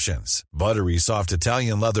luggage options, buttery soft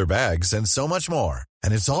Italian leather bags, and so much more.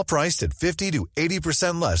 And it's all priced at 50 to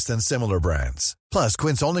 80% less than similar brands. Plus,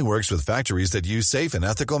 Quince only works with factories that use safe and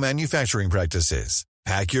ethical manufacturing practices.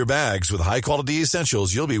 Pack your bags with high-quality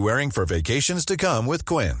essentials you'll be wearing for vacations to come with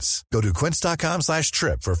Quince. Go to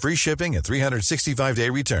quince.com/trip for free shipping and 365-day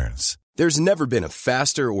returns. There's never been a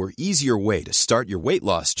faster or easier way to start your weight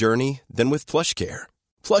loss journey than with PlushCare.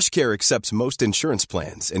 PlushCare accepts most insurance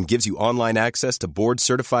plans and gives you online access to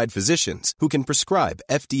board-certified physicians who can prescribe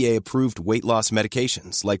FDA-approved weight loss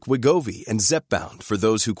medications like Wegovy and Zepbound for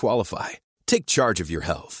those who qualify. Take charge of your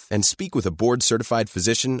health and speak with a board-certified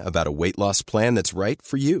physician about a weight loss plan that's right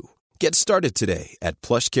for you. Get started today at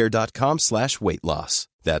plushcare.com/weight loss.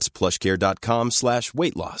 That's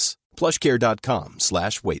plushcare.com/weight loss.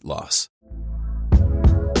 plushcare.com/weight loss.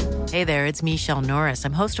 Hey there, it's Michelle Norris.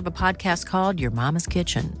 I'm host of a podcast called Your Mama's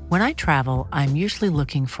Kitchen. When I travel, I'm usually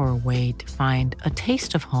looking for a way to find a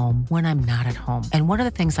taste of home when I'm not at home. And one of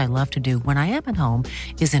the things I love to do when I am at home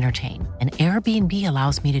is entertain. And Airbnb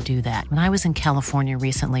allows me to do that. When I was in California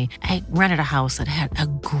recently, I rented a house that had a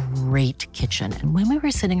great kitchen. And when we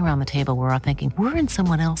were sitting around the table, we were all thinking, we're in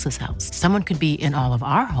someone else's house. Someone could be in all of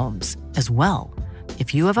our homes as well.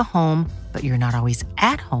 If you have a home, but you're not always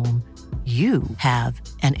at home, you have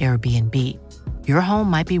an Airbnb. Your home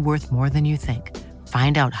might be worth more than you think.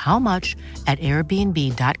 Find out how much at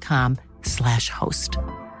airbnb.com/host.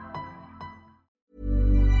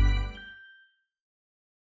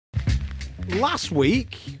 Last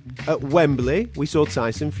week at Wembley, we saw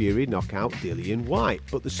Tyson Fury knock out Dillian Whyte.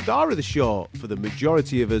 But the star of the show for the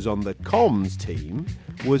majority of us on the comms team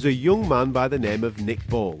was a young man by the name of Nick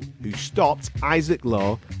Ball, who stopped Isaac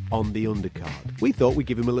Lowe on the undercard. We thought we'd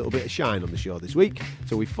give him a little bit of shine on the show this week,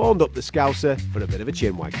 so we phoned up the Scouser for a bit of a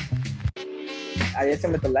chinwag. I hit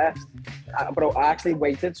him with the left, but I actually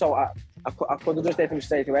waited, so I could have just hit him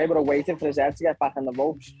straight away, but I waited for his head to get back on the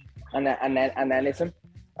ropes, and then hit him,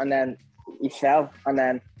 and then he fell, and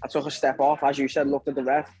then I took a step off, as you said, looked at the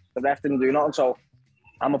ref didn't do nothing, so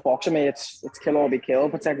I'm a boxer, mate, it's kill or be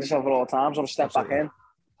killed, protect yourself at all times, so I stepped back in,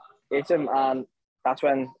 hit him, and that's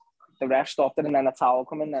when the ref stopped it, and then the towel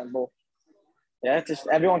come in then, but yeah, just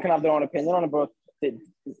everyone can have their own opinion on it, but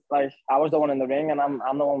like I was the one in the ring, and I'm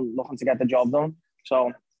the one looking to get the job done,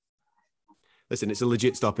 so... Listen, it's a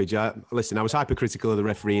legit stoppage. I was hypercritical of the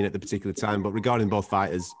refereeing at the particular time, but regarding both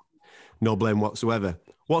fighters, no blame whatsoever.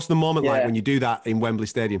 What's the moment like when you do that in Wembley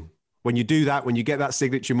Stadium? When you do that, when you get that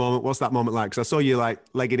signature moment, what's that moment like? Because I saw you like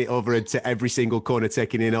legging it over into every single corner,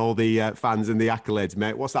 taking in all the fans and the accolades,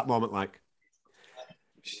 mate. What's that moment like?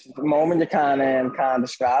 The moment you can't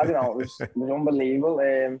describe. You know, it was unbelievable.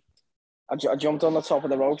 I jumped on the top of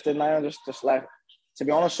the ropes, didn't I? And just like, to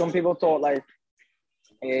be honest, some people thought like,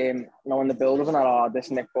 in the build-up and that,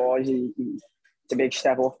 this Nick Boy, it's a big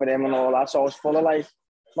step up for him and all that. So I was full of like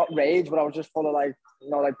not rage, but I was just full of like, you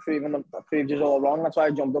know, like proved you all wrong. That's why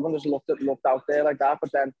I jumped up and just looked out there like that.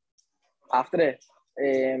 But then after it,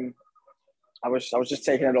 I was just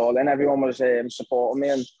taking it all in. Everyone was supporting me,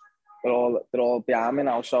 and they're all behind me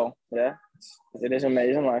now. So yeah, it is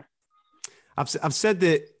amazing. Like I've said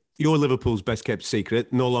that you're Liverpool's best kept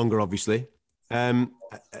secret, no longer obviously. And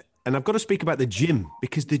I've got to speak about the gym,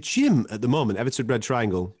 because the gym at the moment, Everton Red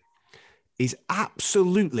Triangle, is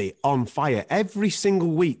absolutely on fire. Every single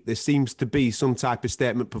week there seems to be some type of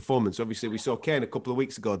statement performance. Obviously, we saw Kane a couple of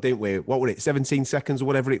weeks ago, didn't we? What was it, 17 seconds or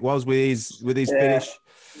whatever it was with his finish.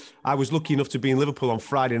 I was lucky enough to be in Liverpool on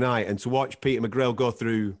Friday night and to watch Peter McGrail go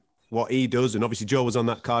through what he does, and obviously Joe was on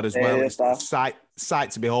that card as well. It's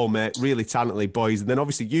sight to behold, mate. Really talented boys. And then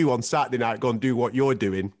obviously you on Saturday night go and do what you're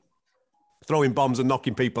doing, throwing bombs and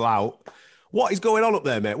knocking people out. What is going on up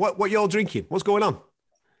there, mate? What you all drinking? What's going on?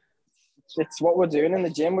 It's what we're doing in the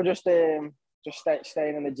gym. We're just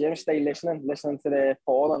staying in the gym, listening to the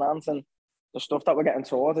Paul and Ant and the stuff that we're getting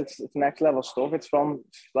taught. It's next level stuff. It's from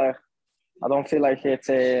like, I don't feel like it's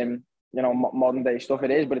modern day stuff.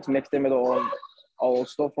 It is, but it's mixed in with all old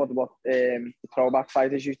stuff. What the throwback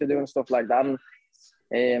fighters used to do and stuff like that.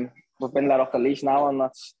 And we've been let off the leash now, and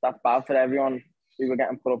that's bad for everyone who we're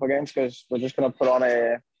getting put up against, because we're just going to put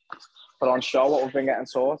on show what we've been getting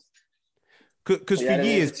taught. Because for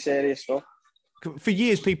years, serious stuff. For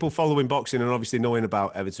years, people following boxing and obviously knowing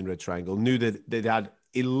about Everton Red Triangle knew that they'd had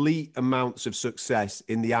elite amounts of success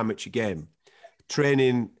in the amateur game,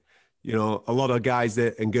 training, you know, a lot of guys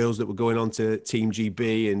and girls that were going on to Team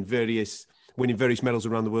GB and winning various medals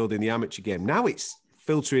around the world in the amateur game. Now it's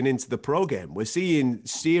filtering into the pro game. We're seeing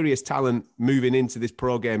serious talent moving into this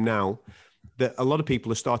pro game now, that a lot of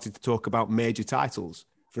people are starting to talk about major titles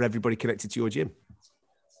for everybody connected to your gym.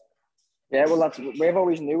 Yeah, well, we've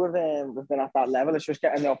always knew we've been at that level. It's just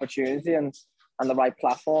getting the opportunity and the right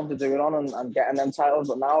platform to do it on and getting them titles.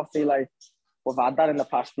 But now I feel like we've had that in the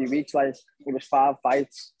past few weeks. Like, it was 5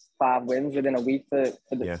 fights, 5 wins within a week for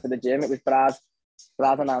the gym. It was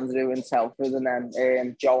Brad and Andrew in Telford, and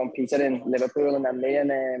then Joe and Peter in Liverpool, and then me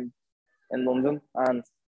in London. And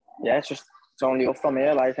yeah, it's only up from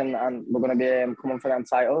here. Like, and we're going to be coming for them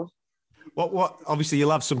titles. What? Obviously,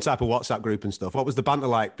 you'll have some type of WhatsApp group and stuff. What was the banter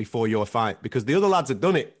like before your fight? Because the other lads had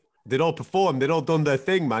done it. They'd all performed. They'd all done their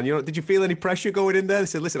thing, man. You know, did you feel any pressure going in there? They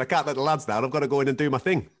said, "Listen, I can't let the lads down. I've got to go in and do my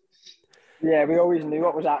thing." Yeah, we always knew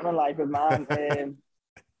what was happening. Like, with man,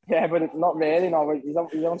 yeah, but it's not really. No, you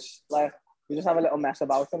don't like. We just have a little mess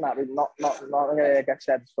about and that. We not get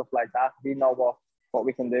said stuff like that. We know what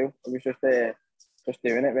we can do. It was just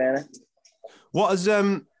doing it, really. What has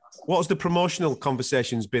the promotional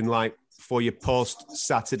conversations been like for your post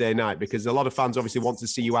Saturday night? Because a lot of fans obviously want to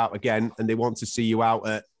see you out again, and they want to see you out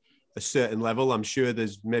at a certain level. I'm sure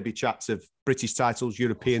there's maybe chats of British titles,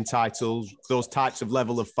 European titles, those types of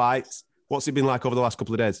level of fights. What's it been like over the last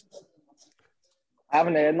couple of days? I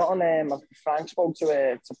haven't heard nothing. Frank spoke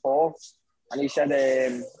to Paul, and he said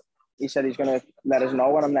he's going to let us know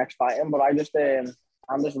when I'm next fighting. But I'm just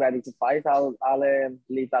ready to fight. I'll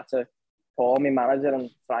leave that to Paul, my manager, and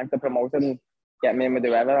Frank, the promoter, and get me in with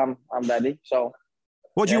whoever. I'm ready. So,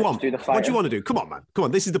 what do you want? What do you want to do? Come on, man. Come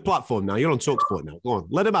on. This is the platform now. You're on TalkSport now. Go on.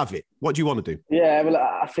 Let him have it. What do you want to do? Yeah, well,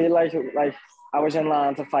 I feel like I was in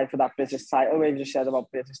line to fight for that British title. We've just said about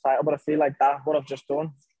British title, but I feel like that's what I've just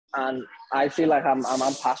done, and I feel like I'm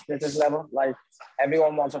past British level. Like,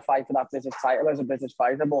 everyone wants to fight for that British title as a British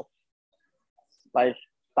fighter, but like,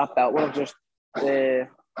 that belt would have just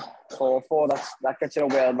fought for that gets you a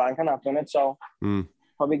world ranking. I've done it, so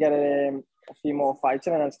probably get a few more fights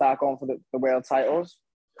in and then start going for the world titles.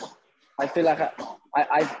 I feel like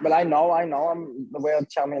I know I'm the world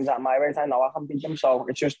champions at my weight. I know I can beat them, so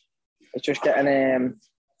it's just getting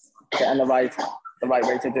the right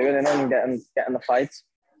way to do it and getting the fights.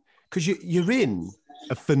 Because you're in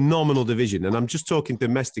a phenomenal division, and I'm just talking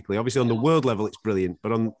domestically. Obviously, on the world level, it's brilliant,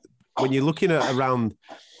 but when you're looking at around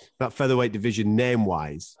that featherweight division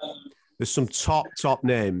name-wise, there's some top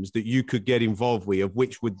names that you could get involved with, of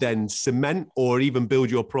which would then cement or even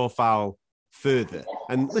build your profile further.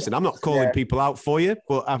 And listen, I'm not calling people out for you,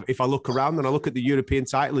 but if I look around and I look at the European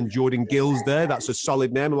title and Jordan Gill's there, that's a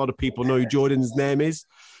solid name. A lot of people know who Jordan's name is.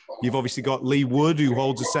 You've obviously got Lee Wood, who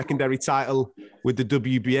holds a secondary title with the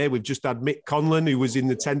WBA. We've just had Mick Conlan, who was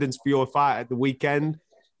in attendance for your fight at the weekend.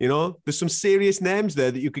 You know, there's some serious names there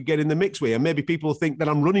that you could get in the mix with. And maybe people think that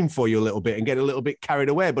I'm running for you a little bit and get a little bit carried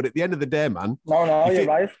away. But at the end of the day, man. No, you're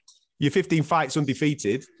right. You're 15 fights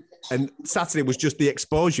undefeated. And Saturday was just the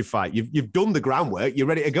exposure fight. You've done the groundwork. You're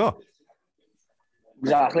ready to go.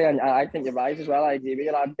 Exactly. And I think you're right as well. I agree with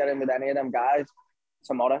you. I'd get in with any of them guys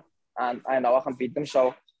tomorrow and I know I can beat them.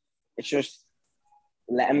 So it's just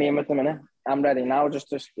letting me in with them, innit? I'm ready now. It's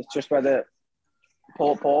just whether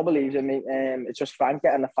Paul believes in me. It's just Frank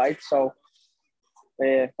getting the fight. So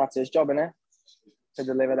that's his job, innit? To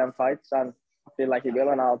deliver them fights, and I feel like he will,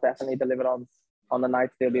 and I'll definitely deliver on the night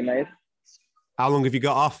they'll be made. How long have you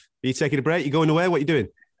got off? Are you taking a break? You going away? What are you doing?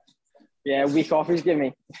 Yeah, a week off he's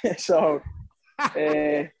giving me. So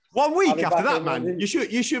 1 week after that, man. You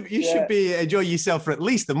should be enjoying yourself for at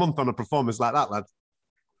least a month on a performance like that, lad.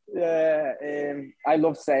 Yeah, I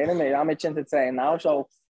love training, mate. I'm itching to train now, so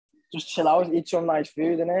just chill out, eat some nice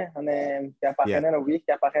food, innit? And get back in a week,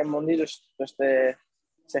 get back in Monday, just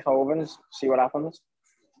take over and see what happens.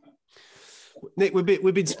 Nick,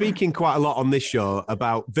 we've been speaking quite a lot on this show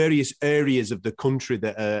about various areas of the country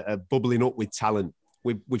that are bubbling up with talent.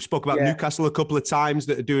 We've spoke about Newcastle a couple of times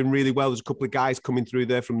that are doing really well. There's a couple of guys coming through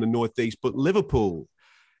there from the northeast, but Liverpool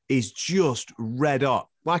is just red hot.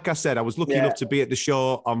 Like I said, I was lucky enough to be at the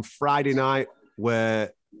show on Friday night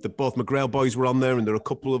where both McGrail boys were on there, and there are a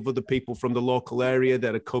couple of other people from the local area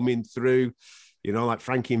that are coming through, you know, like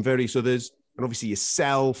Frankie and various others, and obviously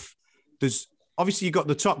yourself. There's obviously you've got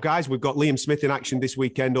the top guys. We've got Liam Smith in action this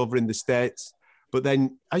weekend over in the States. But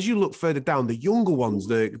then as you look further down, the younger ones,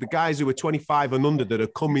 the guys who are 25 and under that are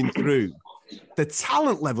coming through, the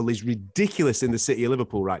talent level is ridiculous in the city of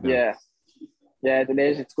Liverpool right now. Yeah, it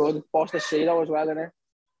is. It's good. Boss to see though as well, isn't it?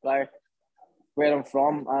 Like where I'm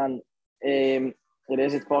from, and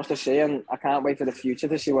it's boss to see, and I can't wait for the future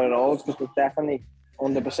to see what it holds, because there's definitely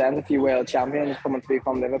 100% a few world champions coming through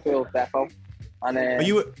from Liverpool, defo. And are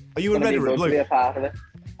you a red or a blue? To be a part of it.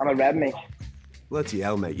 I'm a red, mate. Bloody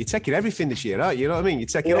hell, mate. You're taking everything this year, aren't you? You know what I mean? You're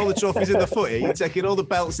taking all the trophies in the footy, you're taking all the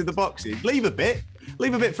belts in the boxing. Leave a bit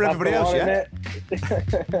for everybody else, yeah?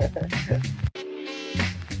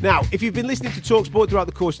 Now, if you've been listening to TalkSport throughout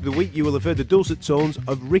the course of the week, you will have heard the dulcet tones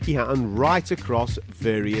of Ricky Hatton right across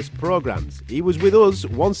various programmes. He was with us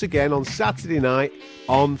once again on Saturday night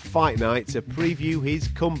on Fight Night to preview his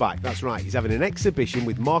comeback. That's right, he's having an exhibition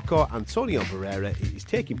with Marco Antonio Barrera. It is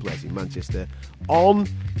taking place in Manchester on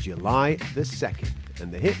July the 2nd.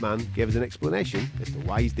 And the Hitman gave us an explanation as to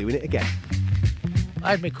why he's doing it again. I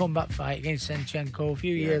had my comeback fight against Senchenko a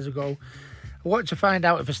few years ago. I wanted to find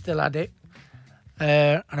out if I still had it.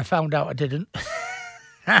 And I found out I didn't.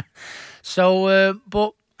 So,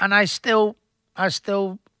 I still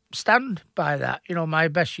stand by that. You know, my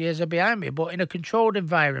best years are behind me, but in a controlled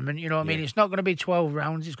environment, you know what I mean? It's not going to be 12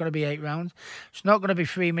 rounds, it's going to be 8 rounds. It's not going to be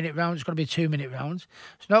 3-minute rounds, it's going to be 2-minute rows.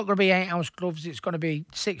 It's not going to be 8-ounce gloves, it's going to be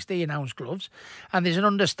 16-ounce gloves. And there's an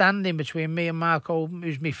understanding between me and Marco,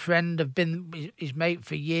 who's my friend, I've been his mate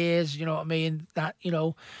for years, you know what I mean? That, you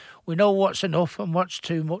know, we know what's enough and what's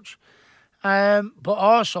too much. But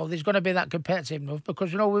also there's going to be that competitiveness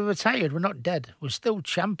because, you know, we're retired, we're not dead. We're still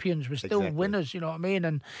champions, we're still winners, you know what I mean?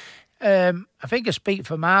 And I think I speak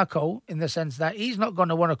for Marco in the sense that he's not going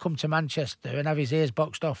to want to come to Manchester and have his ears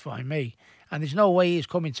boxed off by me. And there's no way he's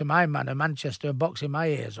coming to my man in Manchester and boxing my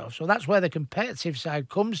ears off. So that's where the competitive side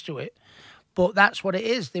comes to it. But that's what it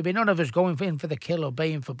is. There'll be none of us going in for the kill or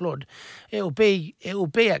baying for blood. It'll be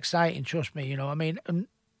exciting, trust me, you know what I mean? And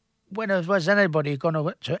when was anybody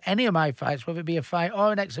going to any of my fights, whether it be a fight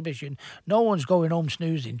or an exhibition, no one's going home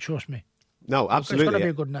snoozing, trust me. No, absolutely. It's going to be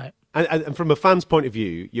a good night. And from a fan's point of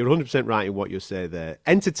view, you're 100% right in what you say there.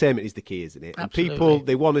 Entertainment is the key, isn't it? Absolutely. And people,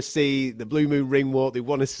 they want to see the Blue Moon ring walk. They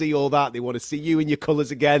want to see all that. They want to see you in your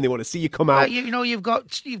colours again. They want to see you come out. You know, you've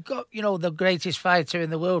got you know, the greatest fighter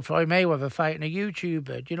in the world, Floyd Mayweather, fighting a YouTuber.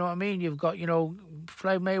 Do you know what I mean? You've got, you know,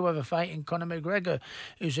 Floyd Mayweather fighting Conor McGregor,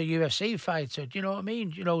 who's a UFC fighter. Do you know what I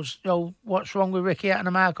mean? You know what's wrong with Ricky Hatton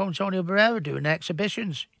and Marco Antonio Barrera doing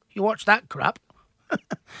exhibitions? You watch that crap.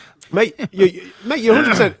 Mate, you're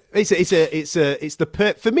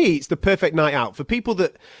 100%. For me, it's the perfect night out for people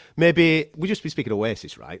that maybe we just be speaking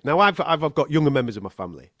Oasis, right? Now, I've got younger members of my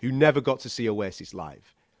family who never got to see Oasis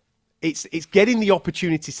live. It's getting the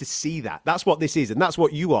opportunity to see that. That's what this is, and that's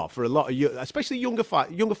what you are for a lot of you, especially younger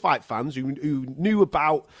fight fans who knew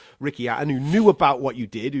about Ricky Hatton, who knew about what you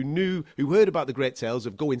did, who heard about the great tales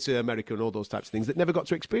of going to America and all those types of things that never got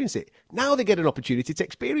to experience it. Now they get an opportunity to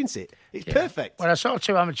experience it. It's perfect. Well, I saw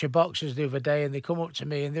 2 amateur boxers the other day, and they come up to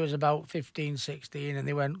me, and there was about 15, 16, and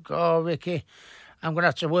they went, "Oh, Ricky, I'm going to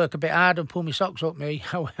have to work a bit hard and pull my socks up, me."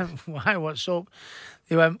 I went, "Why? What's up?"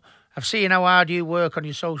 They went, "I've seen how hard you work on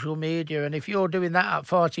your social media, and if you're doing that at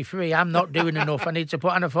 43, I'm not doing enough. I need to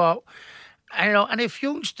put." And I thought, And if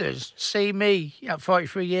youngsters see me at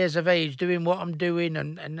 43 years of age doing what I'm doing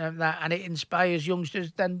and it inspires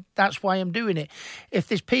youngsters, then that's why I'm doing it. If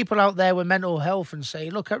there's people out there with mental health and say,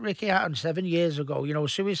 look at Ricky Hatton 7 years ago,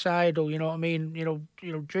 suicidal, you know what I mean,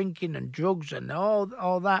 drinking and drugs and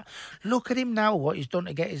all that. Look at him now, what he's done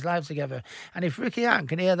to get his life together. And if Ricky Hatton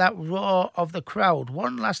can hear that roar of the crowd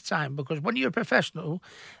one last time, because when you're a professional,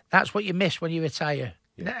 that's what you miss when you retire.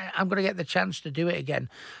 Yeah. I'm going to get the chance to do it again.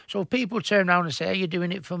 So if people turn around and say, are you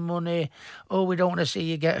doing it for money? Oh, we don't want to see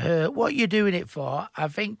you get hurt. What are you doing it for? I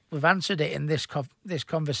think we've answered it in this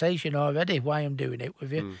conversation already, why I'm doing it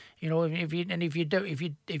with you. If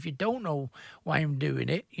you don't know why I'm doing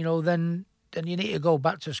it, then you need to go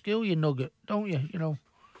back to school, you nugget, don't you?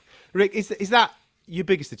 Rick, is that your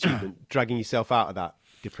biggest achievement, dragging yourself out of that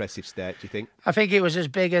depressive state, do you think? I think it was as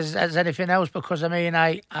big as anything else, because,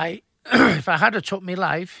 I if I had took my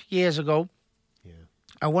life years ago,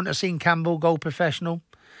 I wouldn't have seen Campbell go professional.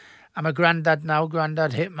 I'm a granddad now,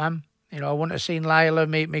 granddad hitman. I wouldn't have seen Lila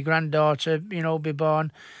meet my granddaughter, be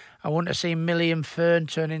born. I wouldn't have seen Millie and Fern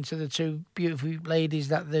turn into the two beautiful ladies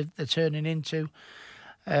that they're turning into.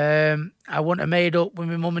 I wouldn't have made up with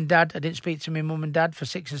my mum and dad. I didn't speak to my mum and dad for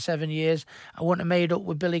 6 or 7 years. I wouldn't have made up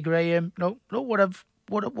with Billy Graham. Look what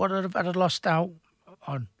I'd lost out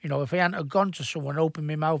on. If I hadn't have gone to someone, opened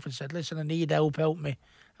my mouth and said, listen, I need help me.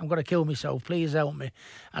 I'm going to kill myself, please help me.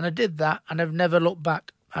 And I did that, and I've never looked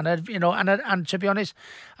back. And and to be honest,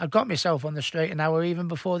 I've got myself on the straight and narrow even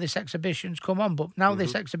before this exhibition's come on. But now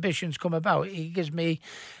this exhibition's come about, it gives me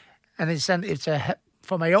an incentive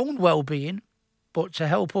for my own well-being, but to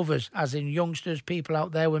help others, as in youngsters, people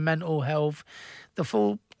out there with mental health,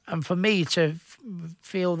 and for me to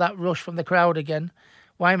feel that rush from the crowd again.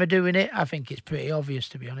 Why am I doing it? I think it's pretty obvious,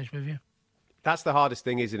 to be honest with you. That's the hardest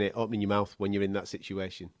thing, isn't it? Opening your mouth when you're in that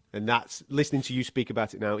situation. And that's listening to you speak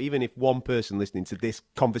about it now. Even if one person listening to this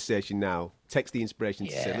conversation now takes the inspiration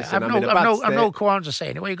to say, listen, I'm in a bad state. I've no qualms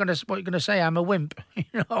saying it. What are you going to say? I'm a wimp.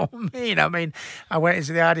 You know what I mean? I went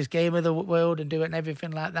into the hardest game of the world and do it and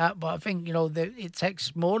everything like that. But I think, it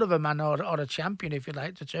takes more of a man or a champion, if you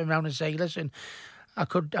like, to turn around and say, listen, I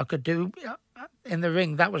could do in the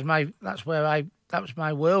ring. That was my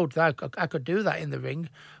world. I could do that in the ring,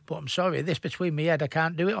 but I'm sorry, this between me head, I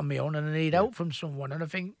can't do it on my own, and I need help from someone. And I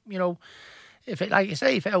think, if it, like you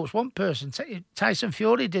say, if it helps one person, Tyson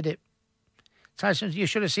Fury did it. You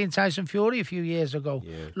should have seen Tyson Fury a few years ago.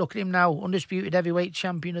 Yeah. Look at him now, undisputed heavyweight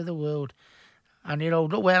champion of the world. And,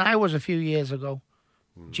 look where I was a few years ago.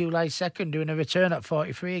 July 2nd, doing a return at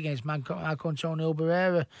 43 against Marco Antonio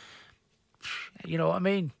Barrera. You know what I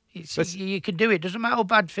mean? You can do it. Doesn't matter how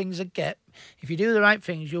bad things get. If you do the right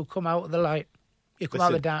things, you'll come out of the light. You'll come out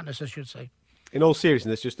of the darkness, I should say. In all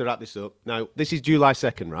seriousness, just to wrap this up. Now, this is July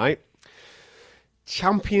 2nd, right?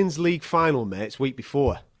 Champions League final, mate, it's week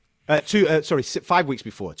before. 5 weeks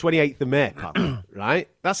before. 28th of May, pal, right?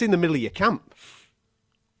 That's in the middle of your camp.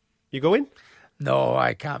 You going? No,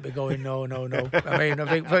 I can't be going. No. I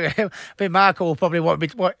think Marco will probably want me.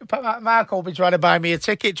 Marco will be trying to buy me a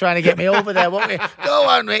ticket, trying to get me over there. Won't he? Go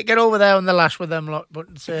on, Rick, get over there on the lash with them lot. But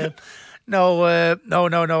no.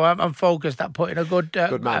 I'm focused at putting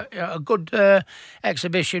a good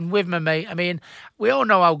exhibition with my mate. I mean, we all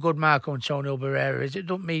know how good Marco Antonio Barrera is. It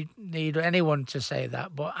don't need anyone to say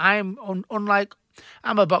that. But I'm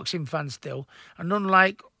a boxing fan still, and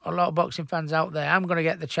unlike a lot of boxing fans out there, I'm going to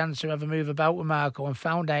get the chance to have a move about with Marco and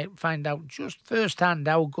find out just firsthand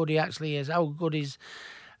how good he actually is, how good is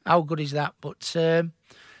that. But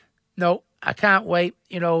no, I can't wait.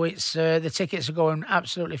 It's the tickets are going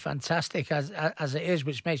absolutely fantastic as it is,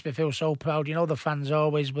 which makes me feel so proud. The fans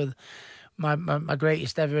always with my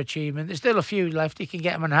greatest ever achievement. There's still a few left. You can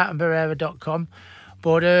get them on HattonBarrera.com.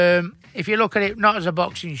 But if you look at it not as a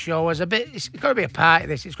boxing show, it's got to be a part of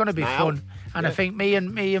this. It's going to be fun. And I think me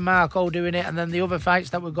and Marco doing it, and then the other fights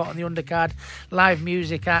that we've got on the undercard, live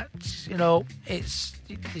music acts,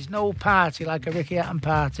 there's no party like a Ricky Hatton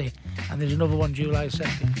party. And there's another one July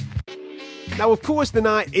 2nd. Now, of course, the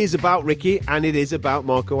night is about Ricky and it is about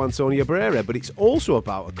Marco Antonio Barrera, but it's also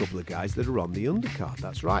about a couple of guys that are on the undercard.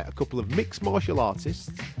 That's right, a couple of mixed martial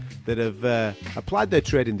artists that have applied their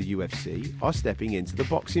trade in the UFC are stepping into the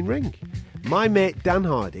boxing ring. My mate Dan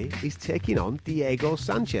Hardy is taking on Diego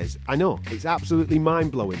Sanchez. I know, it's absolutely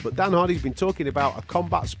mind-blowing, but Dan Hardy's been talking about a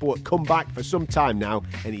combat sport comeback for some time now,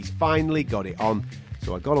 and he's finally got it on.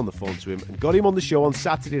 So I got on the phone to him and got him on the show on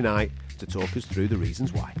Saturday night to talk us through the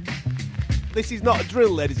reasons why. This is not a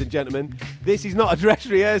drill, ladies and gentlemen. This is not a dress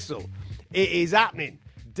rehearsal. It is happening.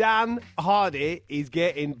 Dan Hardy is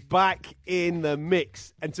getting back in the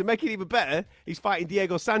mix. And to make it even better, he's fighting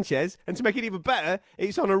Diego Sanchez. And to make it even better,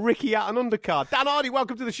 it's on a Ricky Hatton undercard. Dan Hardy,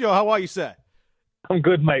 welcome to the show. How are you, sir? I'm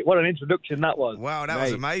good, mate. What an introduction that was. Wow, that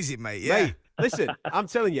was amazing, mate. Yeah. Mate, listen, I'm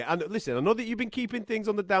telling you. And listen, I know that you've been keeping things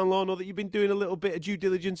on the down low. I know that you've been doing a little bit of due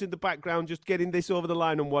diligence in the background, just getting this over the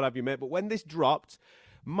line and what have you, mate. But when this dropped,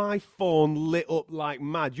 my phone lit up like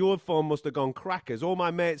mad. Your phone must have gone crackers. All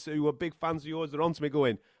my mates who were big fans of yours are on to me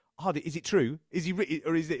going, Hardy, is it true? Is he,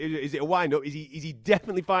 or is it a wind up? Is he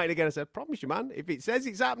definitely fighting again? I said, I promise you, man. If it says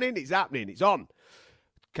it's happening, it's happening. It's on.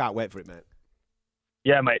 Can't wait for it, mate.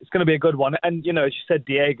 Yeah, mate, it's going to be a good one. And, you know, as you said,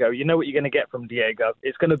 Diego, you know what you're going to get from Diego.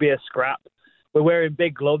 It's going to be a scrap. We're wearing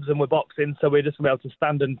big gloves and we're boxing, so we're just going to be able to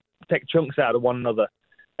stand and take chunks out of one another.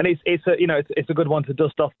 And it's a good one to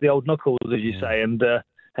dust off the old knuckles, as you say, and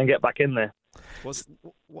get back in there. I was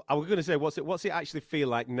going to say, what's it actually feel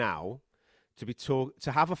like now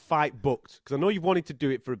to have a fight booked? Because I know you've wanted to do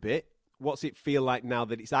it for a bit. What's it feel like now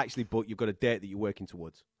that it's actually booked? You've got a date that you're working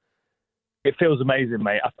towards. It feels amazing,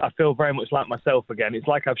 mate. I feel very much like myself again. It's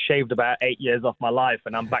like I've shaved about 8 years off my life,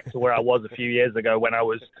 and I'm back to where I was a few years ago when I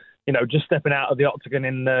was, you know, just stepping out of the octagon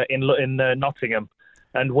in Nottingham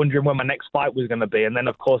and wondering when my next fight was going to be. And then,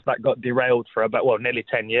 of course, that got derailed for nearly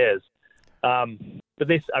 10 years. But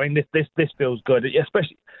this feels good,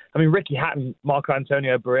 especially. I mean, Ricky Hatton, Marco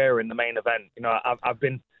Antonio Barrera in the main event. You know, I've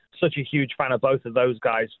been such a huge fan of both of those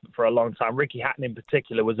guys for a long time. Ricky Hatton in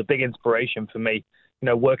particular was a big inspiration for me. You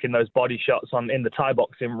know, working those body shots in the Thai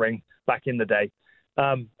boxing ring back in the day.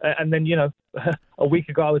 And then, you know, a week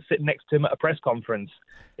ago I was sitting next to him at a press conference.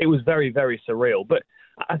 It was very, very surreal. But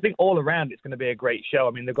I think all around it's going to be a great show.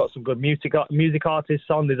 I mean, they've got some good music artists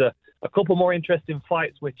on. There's a couple more interesting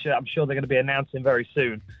fights, which I'm sure they're going to be announcing very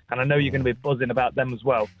soon. And I know you're going to be buzzing about them as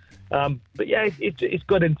well. But yeah, it's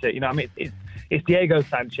good, isn't it? You know, I mean, it's Diego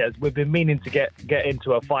Sanchez. We've been meaning to get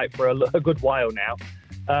into a fight for a good while now.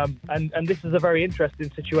 And this is a very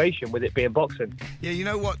interesting situation with it being boxing. Yeah, you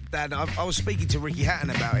know what, Dan? I was speaking to Ricky Hatton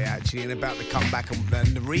about it, actually, and about the comeback and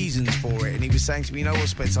the reasons for it. And he was saying to me, you know what,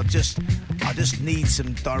 Spence, I just need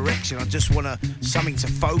some direction. I just want something to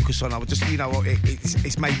focus on. I would just, you know,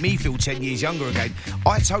 it's made me feel 10 years younger again.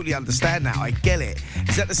 I totally understand that. I get it.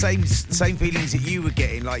 Is that the same feelings that you were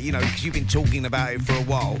getting? Like, you know, because you've been talking about it for a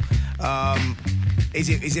while. Is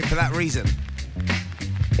it for that reason?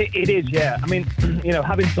 It is, yeah. I mean, you know,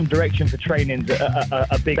 having some direction for training's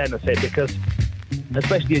a big benefit because,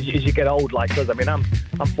 especially as you get old like us. I mean, I'm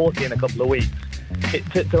 40 in a couple of weeks.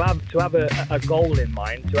 To have a goal in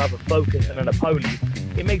mind, to have a focus and an opponent,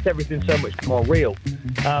 it makes everything so much more real.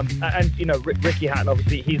 And you know, Ricky Hatton,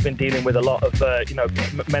 obviously, he's been dealing with a lot of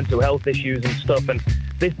mental health issues and stuff, and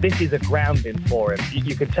this is a grounding for him.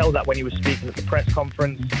 You can tell that when he was speaking at the press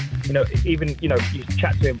conference. You know, even, you know, you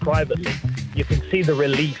chat to him privately, you can see the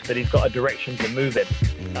relief that he's got a direction to move in.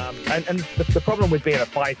 And the problem with being a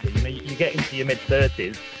fighter, you know, you get into your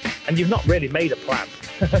mid-30s and you've not really made a plan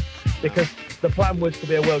because the plan was to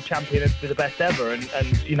be a world champion and to be the best ever.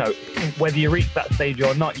 And you know, whether you reach that stage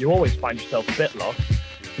or not, you always find yourself a bit lost.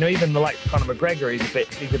 You know, even the likes of Conor McGregor,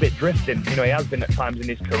 he's a bit drifting. You know, he has been at times in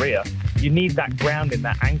his career. You need that grounding,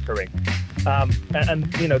 that anchoring.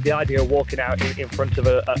 And you know, the idea of walking out in front of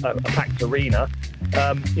a packed arena,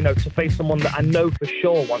 you know, to face someone that I know for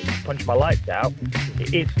sure wants to punch my lights out,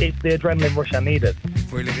 it's the adrenaline rush I needed.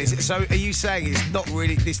 Brilliant. So are you saying it's not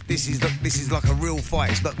really this is like a real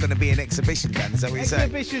fight? It's not going to be an exhibition, Dan? Is that what you're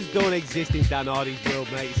saying? Exhibitions don't exist in Dan Hardy's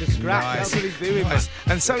world, mate. It's a scrap. Nice. That's what he's doing, man.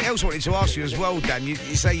 And something else I wanted to ask you as well, Dan. You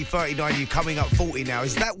say you're 39, you're coming up 40 now.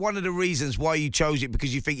 Is that one of the reasons why you chose it?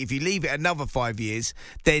 Because you think if you leave it another 5 years,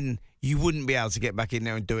 then you wouldn't be able to get back in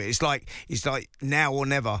there and do it. It's like now or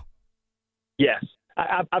never. Yes,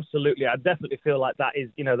 absolutely. I definitely feel like that is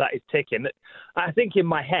ticking. I think in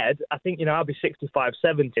my head, you know, I'll be 65,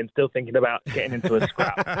 70 and still thinking about getting into a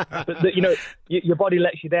scrap. But you know, your body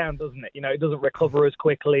lets you down, doesn't it? You know, it doesn't recover as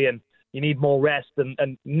quickly, and you need more rest. And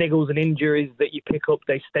niggles and injuries that you pick up,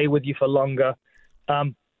 they stay with you for longer.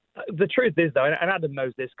 The truth is, though, and Adam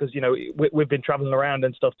knows this because, you know, we've been travelling around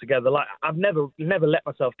and stuff together. Like, I've never let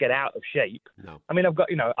myself get out of shape. No. I mean, I've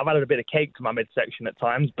added a bit of cake to my midsection at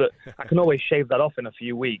times, but I can always shave that off in a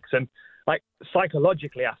few weeks. And like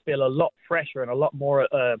psychologically, I feel a lot fresher and a lot more,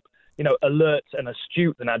 you know, alert and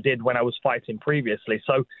astute than I did when I was fighting previously.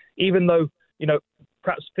 So even though, you know,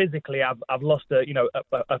 perhaps physically I've lost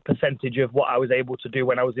a percentage of what I was able to do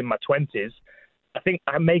when I was in my 20s, I think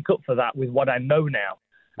I make up for that with what I know now.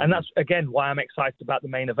 And that's, again, why I'm excited about the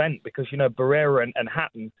main event, because, you know, Barrera and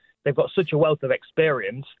Hatton, they've got such a wealth of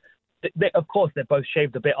experience. Of course, they've both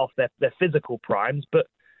shaved a bit off their physical primes, but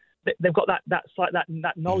they've got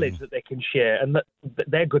that knowledge that they can share, and that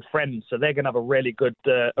they're good friends, so they're going to have a really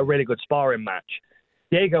good sparring match.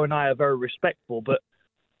 Diego and I are very respectful, but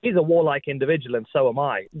he's a warlike individual, and so am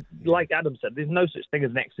I. Like Adam said, there's no such thing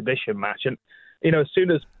as an exhibition match, and as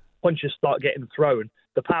soon as punches start getting thrown,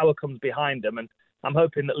 the power comes behind them, and I'm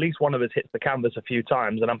hoping at least one of us hits the canvas a few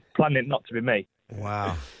times, and I'm planning it not to be me.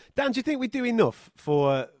 Wow. Dan, do you think we do enough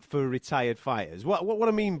for retired fighters? What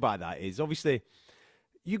I mean by that is, obviously,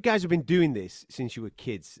 you guys have been doing this since you were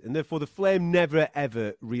kids, and therefore the flame never,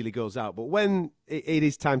 ever really goes out. But when it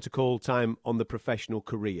is time to call time on the professional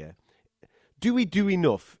career, do we do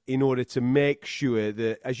enough in order to make sure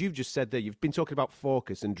that, as you've just said there, you've been talking about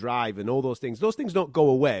focus and drive and all those things don't go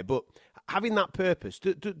away, but having that purpose,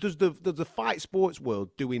 does the fight sports world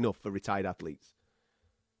do enough for retired athletes?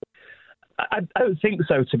 I don't think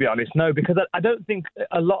so, to be honest, no, because I don't think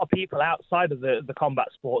a lot of people outside of the combat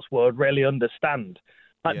sports world really understand.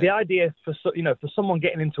 The idea for someone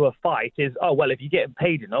getting into a fight is, oh, well, if you're getting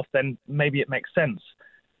paid enough, then maybe it makes sense.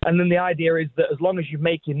 And then the idea is that as long as you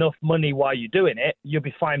make enough money while you're doing it, you'll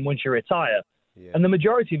be fine once you retire. Yeah. And the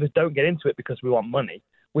majority of us don't get into it because we want money.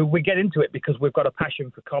 We get into it because we've got a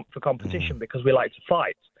passion for competition, because we like to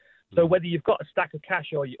fight. So whether you've got a stack of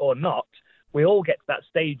cash or not, we all get to that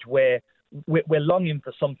stage where we're longing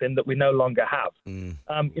for something that we no longer have.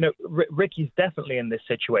 Ricky's definitely in this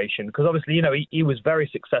situation because obviously, he was very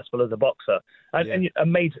successful as a boxer and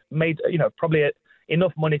made probably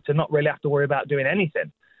enough money to not really have to worry about doing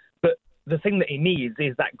anything. But the thing that he needs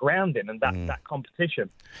is that grounding and that competition.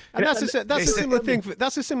 And that's a similar thing.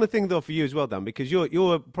 That's a similar thing though for you as well, Dan, because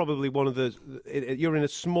you're probably one of you're in a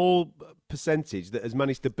small percentage that has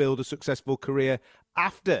managed to build a successful career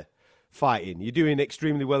after fighting. You're doing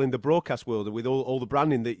extremely well in the broadcast world with all the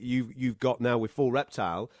branding that you've got now with Full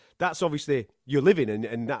Reptile. That's obviously your living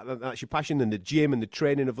and that's your passion, and the gym and the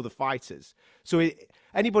training of other fighters. So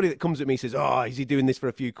anybody that comes at me and says, oh, is he doing this for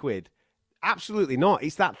a few quid? Absolutely not.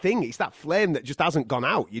 It's that thing. It's that flame that just hasn't gone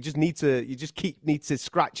out. You just need to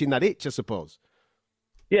scratching that itch, I suppose.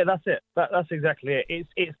 Yeah, that's it. That's exactly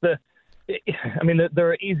it. There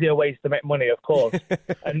are easier ways to make money, of course,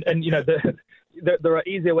 and there are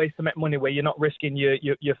easier ways to make money where you're not risking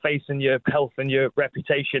your face and your health and your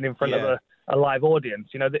reputation in front of a live audience.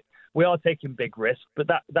 We are taking big risks, but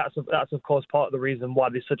that's of course part of the reason why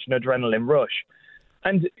there's such an adrenaline rush.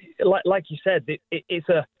 And like you said,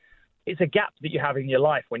 it's a gap that you have in your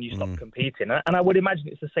life when you stop competing, and I would imagine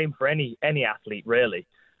it's the same for any athlete, really.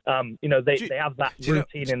 They have that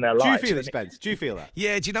routine in their life. Do you feel it, Spence? Do you feel that?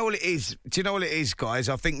 Yeah. Do you know what it is? Guys?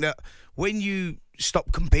 I think that when you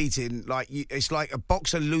stop competing, it's like a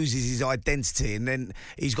boxer loses his identity, and then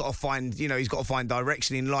he's got to find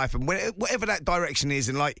direction in life, and whatever that direction is.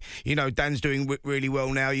 And Dan's doing really well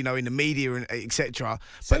now, in the media and etc.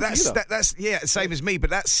 But that's same as me. But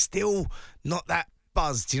that's still not that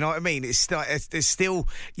buzz. Do you know what I mean? It's still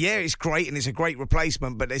it's great and it's a great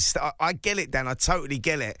replacement, but I get it, Dan. I totally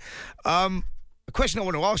get it. The question I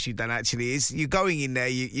want to ask you, Dan, actually, is you're going in there,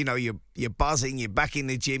 you're buzzing, you're back in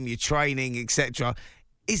the gym, you're training, etc.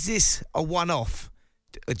 Is this a one-off?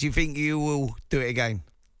 Do you think you will do it again?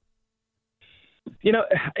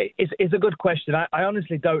 It's a good question. I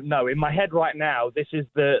honestly don't know. In my head right now, this is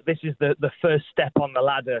the first step on the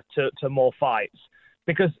ladder to more fights.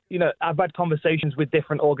 Because, I've had conversations with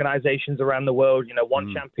different organisations around the world,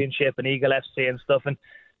 One Championship and Eagle FC and stuff. And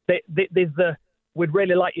there's we'd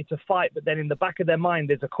really like you to fight. But then in the back of their mind,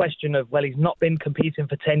 there's a question of, well, he's not been competing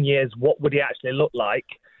for 10 years. What would he actually look like?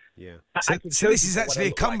 Yeah. So this is actually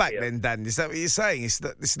a comeback then, Dan? Is that what you're saying?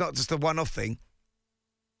 It's not just a one-off thing?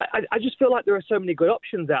 I just feel like there are so many good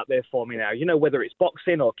options out there for me now. Whether it's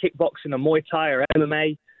boxing or kickboxing or Muay Thai or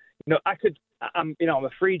MMA. I'm a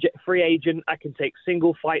free agent. I can take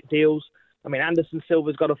single fight deals. Anderson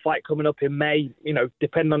Silva's got a fight coming up in May.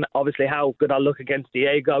 Depending on obviously how good I look against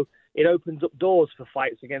Diego, it opens up doors for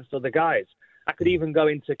fights against other guys. I could even go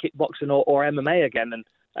into kickboxing or MMA again,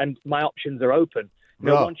 and my options are open.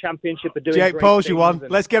 One Championship are doing Jake great Paul's things. you won.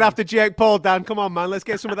 Let's get after Jake Paul, Dan. Come on, man. Let's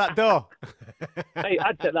get some of that dough. Hey,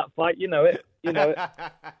 I'd take that fight. You know it.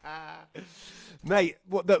 Mate,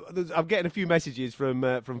 I'm getting a few messages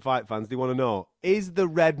from fight fans. They want to know, is the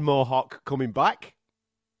red mohawk coming back?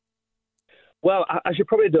 Well, I should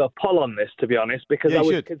probably do a poll on this, to be honest, because I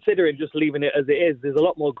was considering just leaving it as it is. There's a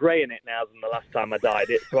lot more grey in it now than the last time I dyed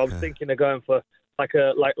it, so I was thinking of going for like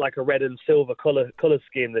a red and silver colour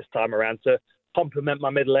scheme this time around to complement my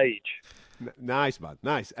middle age. Nice, man,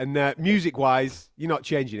 nice. And music-wise, you're not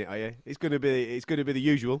changing it, are you? It's going to be the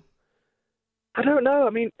usual. I don't know.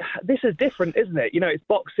 This is different, isn't it? It's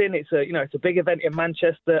boxing. It's a big event in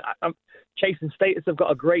Manchester. Chasing Status have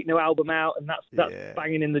got a great new album out, and that's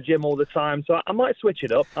banging in the gym all the time. So I might switch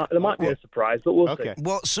it up. There might be a surprise, but we'll see.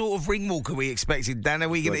 What sort of ring walk are we expecting, Dan?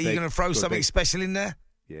 Are you going to throw something special in there?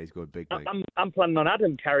 Yeah, he's got a big. I'm planning on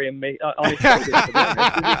Adam carrying me on his shoulders.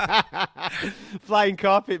 Flying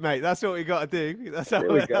carpet, mate. That's what we got to do. That's how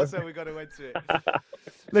we got to enter it.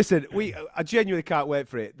 Listen, I genuinely can't wait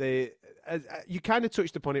for it. You kind of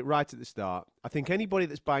touched upon it right at the start. I think anybody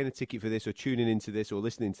that's buying a ticket for this or tuning into this or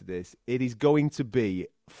listening to this, it is going to be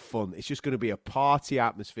fun. It's just going to be a party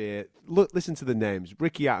atmosphere. Listen to the names: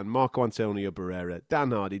 Ricky Hatton, Marco Antonio Barrera,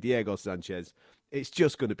 Dan Hardy, Diego Sanchez. It's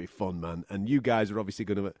just going to be fun, man. And you guys are obviously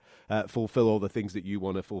going to fulfill all the things that you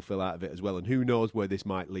want to fulfill out of it as well. And who knows where this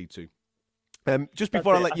might lead to. Just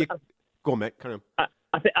before I let you... Go on, mate. Carry on.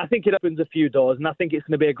 I think it opens a few doors, and I think it's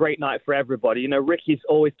going to be a great night for everybody. You know, Ricky's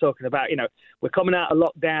always talking about, we're coming out of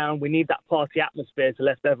lockdown. We need that party atmosphere to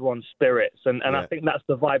lift everyone's spirits, and I think that's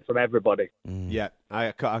the vibe from everybody. Yeah,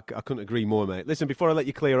 I couldn't agree more, mate. Listen, before I let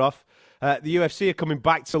you clear off, the UFC are coming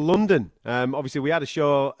back to London. Obviously, we had a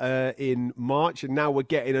show in March, and now we're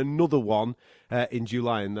getting another one in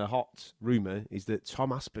July. And the hot rumour is that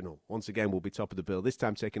Tom Aspinall, once again, will be top of the bill, this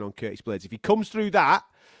time taking on Curtis Blades. If he comes through that,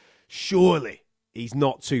 surely he's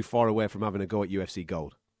not too far away from having a go at UFC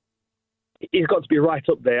Gold. He's got to be right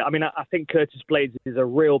up there. I mean, I think Curtis Blades is a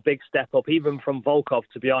real big step up, even from Volkov,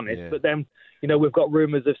 to be honest. Yeah. But then, we've got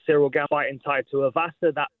rumours of Cyril Gane fighting Taito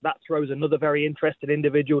Avasa. That throws another very interested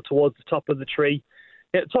individual towards the top of the tree.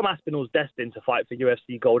 Tom Aspinall's destined to fight for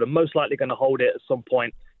UFC Gold and most likely going to hold it at some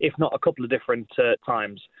point, if not a couple of different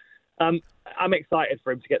times. I'm excited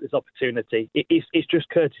for him to get this opportunity. It's just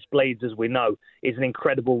Curtis Blades, as we know, is an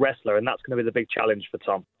incredible wrestler, and that's going to be the big challenge for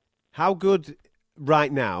Tom. How good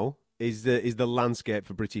right now is the landscape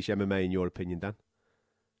for British MMA, in your opinion, Dan?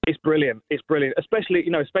 It's brilliant. It's brilliant, especially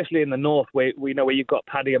in the north, where where you've got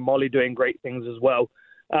Paddy and Molly doing great things as well.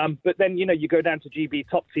 But then you go down to GB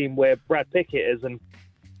Top Team, where Brad Pickett is, and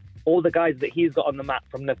all the guys that he's got on the mat,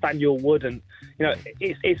 from Nathaniel Wood, and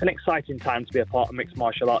it's an exciting time to be a part of mixed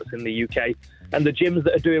martial arts in the UK. And the gyms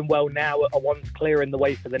that are doing well now are ones clearing the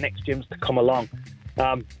way for the next gyms to come along.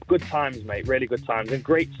 Good times, mate, really good times, and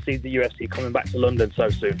great to see the UFC coming back to London so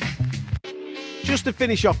soon. Just to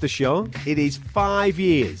finish off the show, it is 5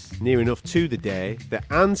 years, near enough to the day, that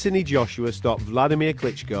Anthony Joshua stopped Vladimir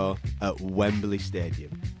Klitschko at Wembley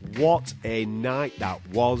Stadium. What a night that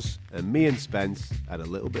was, and me and Spence had a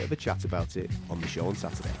little bit of a chat about it on the show on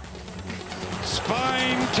Saturday.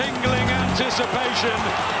 Spine-tingling anticipation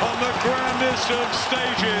on the grandest of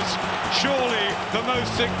stages. Surely the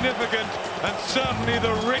most significant and certainly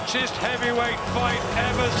the richest heavyweight fight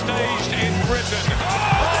ever staged in Britain.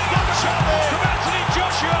 Oh, good shot from Anthony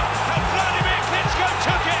Joshua, and Vladimir Klitschko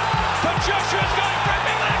took it, but Joshua's got a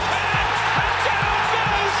gripping left hand, and down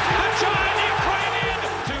goes the giant Ukrainian.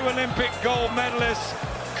 Two Olympic gold medalists,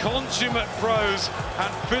 consummate pros,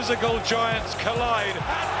 and physical giants collide.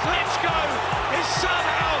 And Klitschko is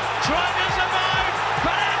somehow trying to survive,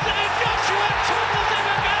 but Anthony Joshua topples him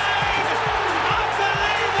again!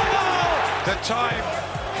 Unbelievable! The time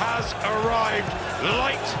has arrived.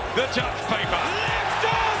 Light the touch paper. Lift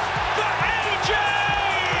off for AJ!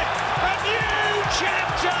 A new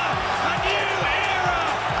chapter, a new era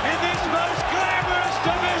in this most glamorous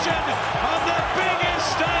division on the biggest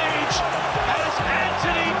stage, as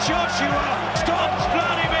Anthony Joshua stops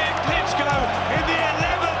Vladimir Klitschko in the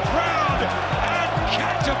 11th round and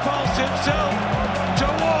catapults himself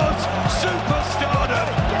towards superstardom.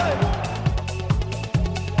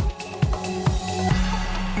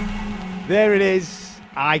 There it is,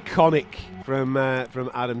 iconic from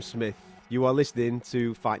Adam Smith. You are listening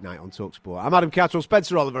to Fight Night on TalkSport. I'm Adam Catterall,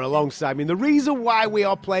 Spencer Oliver alongside me. And the reason why we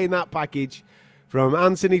are playing that package from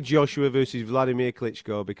Anthony Joshua versus Vladimir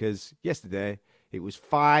Klitschko, because yesterday it was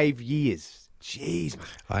 5 years. Jeez, man.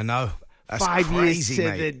 I know. That's 5 crazy,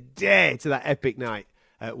 years to mate. the day to that epic night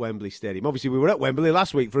at Wembley Stadium. Obviously, we were at Wembley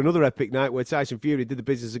last week for another epic night where Tyson Fury did the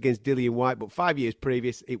business against Dillian Whyte, but 5 years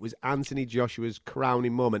previous, it was Anthony Joshua's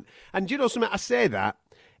crowning moment. And do you know something? I say that,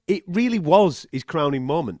 it really was his crowning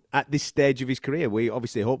moment at this stage of his career. We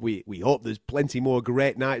obviously hope we hope there's plenty more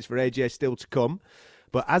great nights for AJ still to come.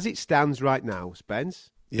 But as it stands right now,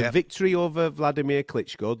 Spence, the victory over Vladimir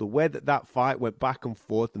Klitschko, the way that fight went back and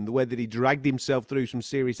forth, and the way that he dragged himself through some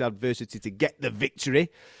serious adversity to get the victory,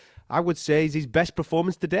 I would say is his best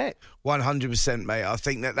performance to date. 100%, mate. I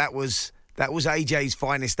think that was AJ's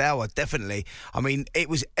finest hour, definitely. I mean, it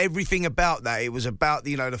was everything about that. It was about,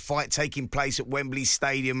 the fight taking place at Wembley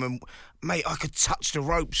Stadium, and mate, I could touch the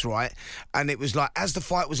ropes, right? And it was like, as the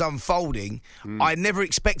fight was unfolding, I never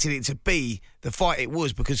expected it to be the fight it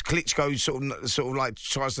was, because Klitschko sort of like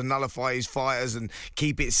tries to nullify his fighters and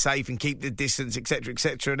keep it safe and keep the distance, etc.,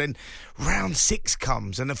 etc. And then round 6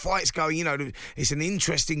 comes and the fight's going, you know, it's an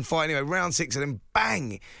interesting fight anyway. Round 6, and then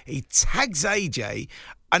bang, he tags AJ.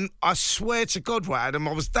 And I swear to God, right, Adam,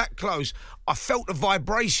 I was that close. I felt the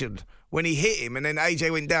vibration when he hit him, and then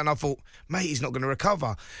AJ went down. I thought, mate, he's not going to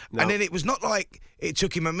recover. No. And then it was not like it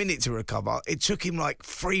took him a minute to recover. It took him like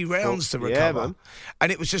 3 rounds to recover. Man.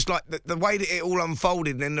 And it was just like the way that it all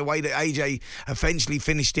unfolded, and then the way that AJ eventually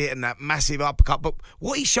finished it, and that massive uppercut. But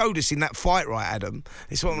what he showed us in that fight, right, Adam,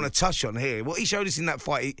 this is what I'm going to touch on here. What he showed us in that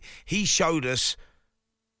fight, he showed us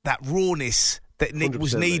that rawness that Nick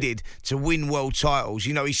was needed to win world titles.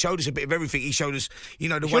 You know, he showed us a bit of everything. He showed us, you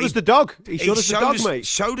know, the way... He showed us the dog. He showed us the dog, mate.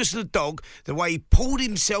 Showed us the dog, the way he pulled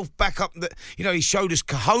himself back up. You know, he showed us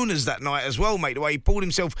cojones that night as well, mate, the way he pulled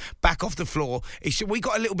himself back off the floor. We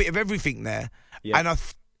got a little bit of everything there. Yeah. And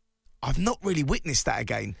I've not really witnessed that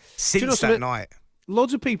again since that night.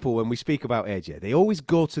 Loads of people, when we speak about AJ, they always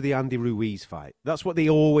go to the Andy Ruiz fight. That's what they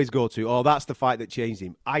always go to. Oh, that's the fight that changed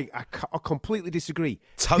him. I completely disagree.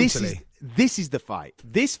 Totally. This is the fight.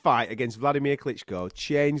 This fight against Vladimir Klitschko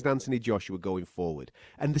changed Anthony Joshua going forward.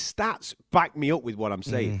 And the stats back me up with what I'm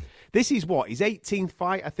saying. This is his 18th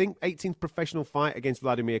fight, I think, 18th professional fight against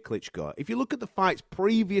Vladimir Klitschko. If you look at the fights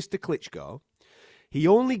previous to Klitschko, he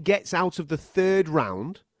only gets out of the 3rd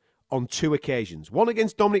round on 2 occasions. One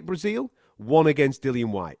against Dominic Breazeale, one against Dillian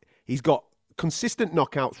Whyte. He's got consistent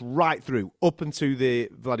knockouts right through, up into the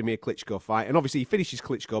Vladimir Klitschko fight. And obviously he finishes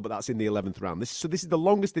Klitschko, but that's in the 11th round. This is the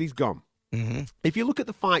longest that he's gone. If you look at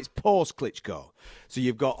the fights post-Klitschko, so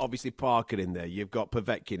you've got obviously Parker in there, you've got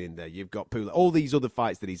Povetkin in there, you've got Pula, all these other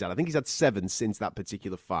fights that he's had. I think he's had 7 since that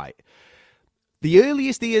particular fight. The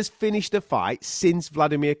earliest he has finished a fight since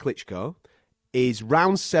Vladimir Klitschko is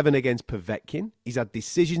round 7 against Povetkin. He's had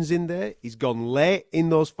decisions in there. He's gone late in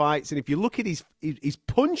those fights. And if you look at his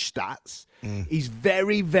punch stats, he's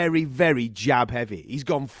very, very, very jab heavy. He's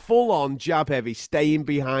gone full on jab heavy, staying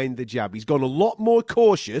behind the jab. He's gone a lot more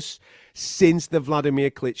cautious since the Vladimir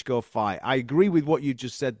Klitschko fight. I agree with what you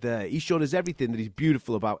just said there. He showed us everything that is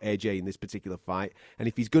beautiful about AJ in this particular fight. And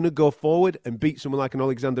if he's going to go forward and beat someone like an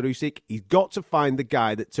Alexander Usyk, he's got to find the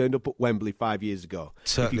guy that turned up at Wembley 5 years ago.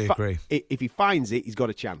 Totally agree. If he finds it, he's got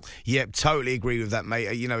a chance. Yep, totally agree with that,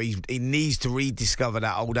 mate. You know, he needs to rediscover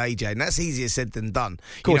that old AJ, and that's easier said than done.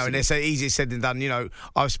 You know, and it's easier said than done. You know,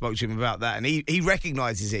 I've spoke to him about that, and he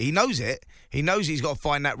recognises it. He knows it. He knows he's got to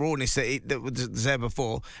find that rawness that was there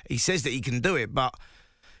before. He says that he can do it, but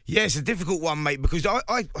yeah, it's a difficult one, mate, because I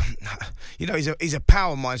you know, he's a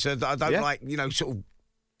power mind, so I don't like, you know, sort of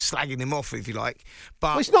slagging him off, if you like.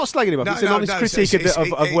 But it's not slagging him off. It's an honest critique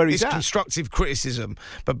of where he's at. It's constructive criticism,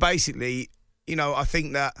 but basically, you know, I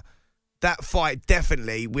think that fight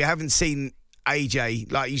definitely, we haven't seen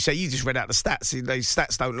AJ, like you say, you just read out the stats. Those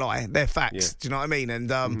stats don't lie; they're facts. Yeah. Do you know what I mean? And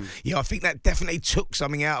yeah, I think that definitely took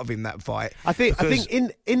something out of him, that fight. I think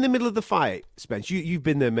in the middle of the fight, Spence, you've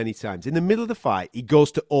been there many times. In the middle of the fight, he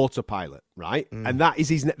goes to autopilot, right? And that's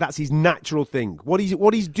his natural thing. What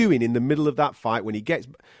he's doing in the middle of that fight, when he gets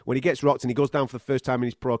rocked and he goes down for the first time in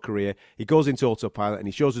his pro career, he goes into autopilot and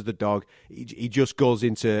he shows us the dog. He just goes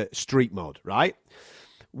into street mode, right?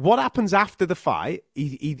 What happens after the fight?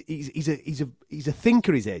 He's a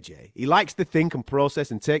thinker, is AJ. He likes to think and process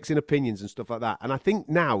and takes in opinions and stuff like that. And I think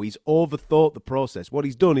now he's overthought the process. What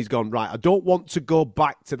he's done, he's gone, right, I don't want to go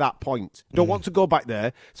back to that point. Don't want to go back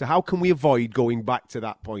there. So how can we avoid going back to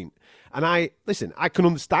that point? And I can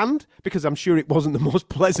understand, because I'm sure it wasn't the most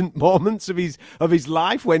pleasant moments of his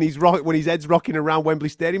life when his head's rocking around Wembley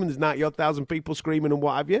Stadium and there's 90,000 people screaming and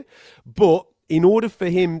what have you. But in order for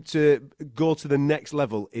him to go to the next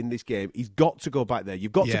level in this game, he's got to go back there.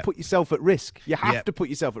 You've got to put yourself at risk. You have to put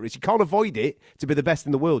yourself at risk. You can't avoid it to be the best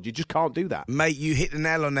in the world. You just can't do that. Mate, you hit the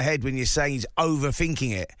nail on the head when you're saying he's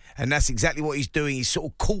overthinking it. And that's exactly what he's doing. He's sort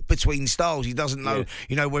of caught between styles. He doesn't know,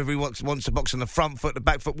 you know, whether he wants to box on the front foot, the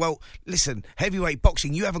back foot. Well, listen, heavyweight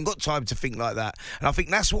boxing, you haven't got time to think like that. And I think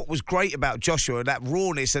that's what was great about Joshua, that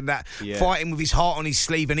rawness and that fighting with his heart on his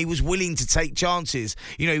sleeve. And he was willing to take chances.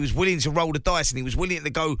 You know, he was willing to roll the dice and he was willing to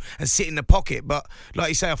go and sit in the pocket. But like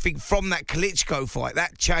you say, I think from that Klitschko fight,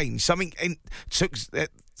 that changed. Something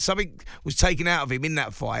was taken out of him in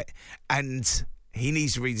that fight, and he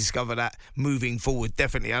needs to rediscover that moving forward,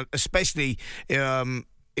 definitely, especially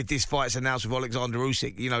if this fight's announced with Alexander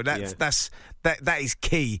Usyk. You know, that is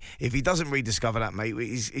key. If he doesn't rediscover that, mate,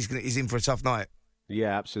 he's in for a tough night.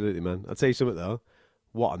 Yeah, absolutely, man. I'll tell you something though.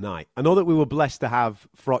 What a night. I know that we were blessed to have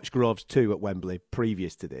Froch Groves 2 at Wembley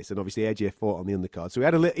previous to this, and obviously AJ fought on the undercard. So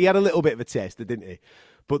he had a little bit of a taster, didn't he?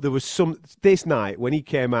 But there was this night when he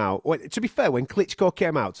came out, to be fair, when Klitschko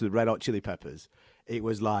came out to the Red Hot Chili Peppers, it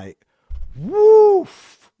was like,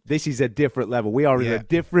 woof! This is a different level. We are in a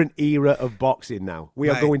different era of boxing now. We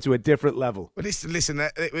are going to a different level. But listen,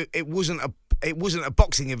 it wasn't a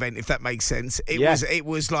boxing event, if that makes sense. It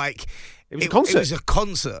was like it was a concert. It was a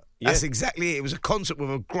concert. Yeah. That's exactly it. It was a concert with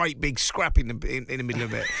a great big scrap in the middle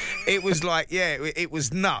of it. It was like, it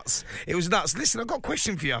was nuts. It was nuts. Listen, I've got a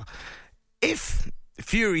question for you. If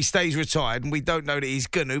Fury stays retired, and we don't know that he's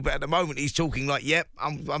going to, but at the moment he's talking like, yep,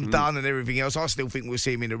 I'm done and everything else, I still think we'll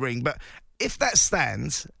see him in the ring. But if that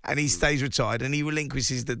stands and he stays retired and he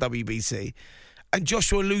relinquishes the WBC and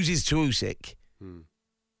Joshua loses to Usyk,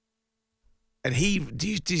 and do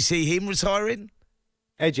you see him retiring?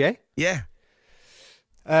 AJ? Yeah.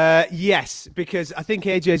 Yes, because I think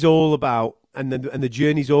AJ's all about, and the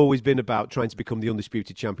journey's always been about trying to become the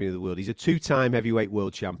undisputed champion of the world. He's a 2-time heavyweight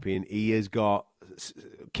world champion. He has got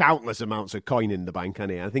countless amounts of coin in the bank,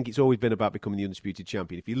 hasn't he? I think it's always been about becoming the undisputed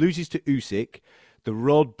champion. If he loses to Usyk, the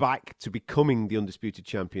road back to becoming the undisputed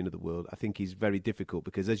champion of the world, I think is very difficult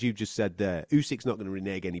because, as you just said there, Usyk's not going to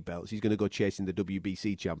renege any belts. He's going to go chasing the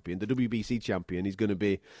WBC champion. The WBC champion is going to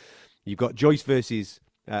be, you've got Joyce versus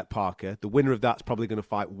Parker. The winner of that's probably going to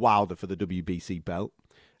fight Wilder for the WBC belt.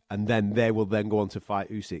 And then they will then go on to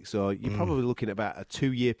fight Usyk. So you're probably looking at about a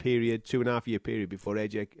 2-year period, 2.5-year period before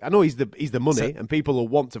AJ. I know he's the money, and people will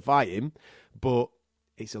want to fight him, but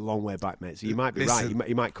it's a long way back, mate. So you might be right.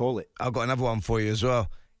 You might call it. I've got another one for you as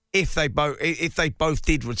well. If they both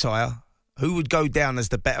did retire, who would go down as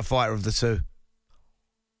the better fighter of the two?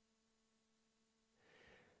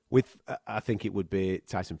 I think it would be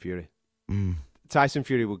Tyson Fury. Tyson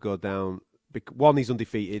Fury would go down. One, he's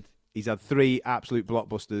undefeated. He's had 3 absolute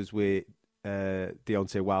blockbusters with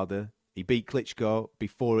Deontay Wilder. He beat Klitschko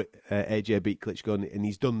before AJ beat Klitschko, and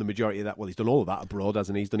he's done the majority of that. Well, he's done all of that abroad,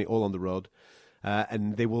 hasn't he? He's done it all on the road.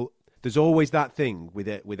 And there's always that thing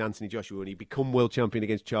with Anthony Joshua when he become world champion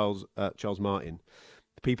against Charles Martin.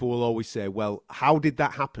 People will always say, well, how did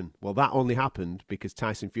that happen? Well, that only happened because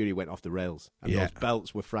Tyson Fury went off the rails, and those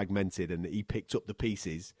belts were fragmented, and he picked up the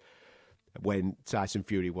pieces when Tyson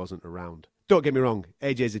Fury wasn't around. Don't get me wrong,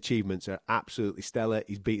 AJ's achievements are absolutely stellar.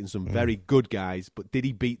 He's beaten some very good guys, but did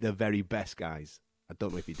he beat the very best guys? I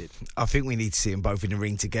don't know if he did. I think we need to see them both in the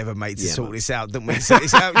ring together, mate, to sort this out, don't we? So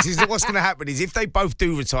what's going to happen is if they both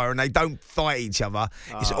do retire and they don't fight each other,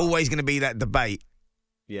 it's always going to be that debate.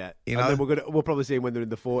 Yeah. You know? And then we'll probably see them when they're in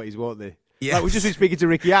the 40s, won't they? Yeah. Like we've just been speaking to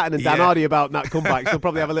Ricky Hatton and Dan Hardy about that comeback. They'll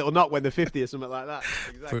probably have a little knock when they're 50 or something like that.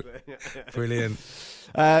 Exactly. Brilliant.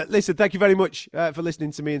 Listen, thank you very much for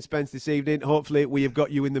listening to me and Spence this evening. Hopefully we have got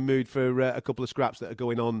you in the mood for a couple of scraps that are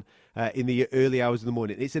going on in the early hours of the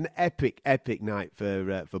morning. It's an epic night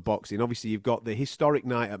for boxing. Obviously, you've got the historic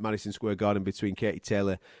night at Madison Square Garden between Katie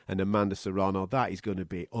Taylor and Amanda Serrano. That is going to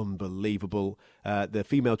be unbelievable. The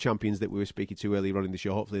female champions that we were speaking to earlier on in the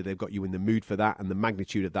show, hopefully they've got you in the mood for that and the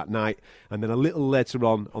magnitude of that night. And then a little later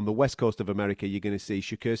on the west coast of America, you're going to see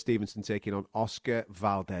Shakur Stevenson taking on Oscar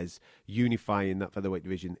Valdez, unifying that featherweight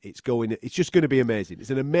division. It's just going to be amazing. It's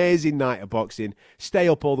an amazing night of boxing. Stay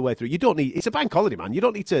up all the way through. It's a bank holiday, man. You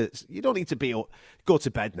don't need to go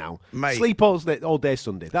to bed now. Mate, sleep all day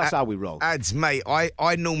Sunday. That's how we roll. Ads, mate,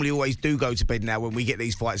 I normally always do go to bed now when we get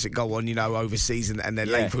these fights that go on, overseas and they're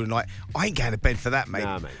late through the night. I ain't going to bed for that, mate.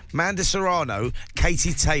 Nah, mate. Amanda Serrano,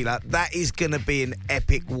 Katie Taylor, that is going to be an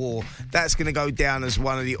epic war. That's going to go down as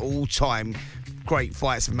one of the all-time great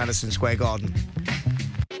fights of Madison Square Garden.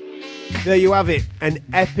 There you have it. An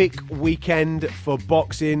epic weekend for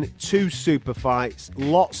boxing. 2 super fights.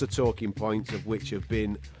 Lots of talking points of which have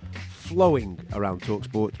been flowing around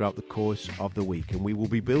TalkSport throughout the course of the week. And we will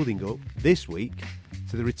be building up this week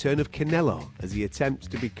to the return of Canelo as he attempts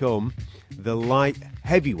to become the light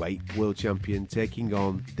heavyweight world champion, taking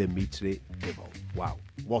on Dimitri Bivol. Wow.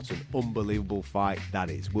 What an unbelievable fight that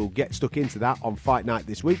is. We'll get stuck into that on Fight Night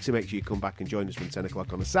this week, so make sure you come back and join us from 10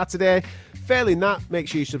 o'clock on a Saturday. Failing that, make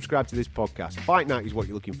sure you subscribe to this podcast. Fight Night is what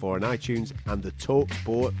you're looking for on iTunes and the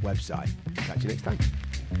TalkSport website. Catch you next time.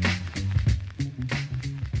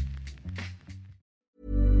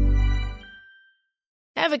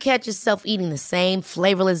 Ever catch yourself eating the same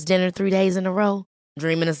flavorless dinner 3 days in a row?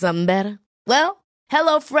 Dreaming of something better? Well,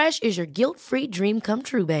 HelloFresh is your guilt-free dream come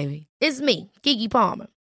true, baby. It's me, Keke Palmer.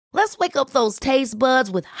 Let's wake up those taste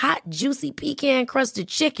buds with hot, juicy pecan-crusted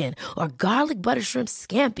chicken or garlic butter shrimp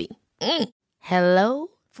scampi. Hello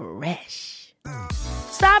Fresh.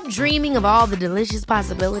 Stop dreaming of all the delicious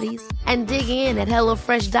possibilities and dig in at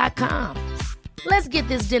HelloFresh.com. Let's get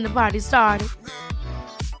this dinner party started.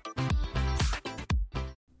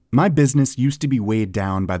 My business used to be weighed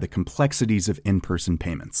down by the complexities of in-person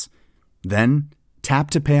payments. Then, Tap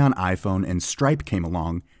to Pay on iPhone and Stripe came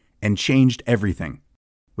along and changed everything.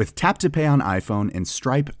 With Tap to Pay on iPhone and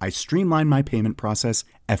Stripe, I streamlined my payment process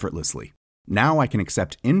effortlessly. Now I can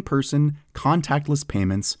accept in-person, contactless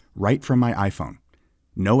payments right from my iPhone.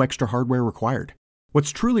 No extra hardware required.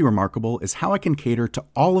 What's truly remarkable is how I can cater to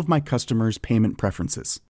all of my customers' payment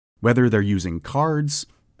preferences. Whether they're using cards,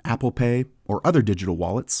 Apple Pay, or other digital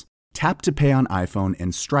wallets, Tap to Pay on iPhone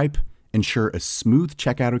and Stripe ensure a smooth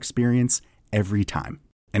checkout experience every time.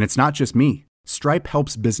 And it's not just me. Stripe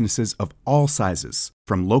helps businesses of all sizes,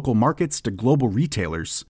 from local markets to global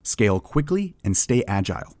retailers, scale quickly and stay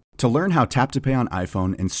agile. To learn how Tap to Pay on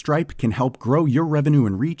iPhone and Stripe can help grow your revenue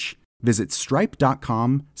and reach, visit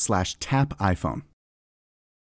stripe.com/tapiphone.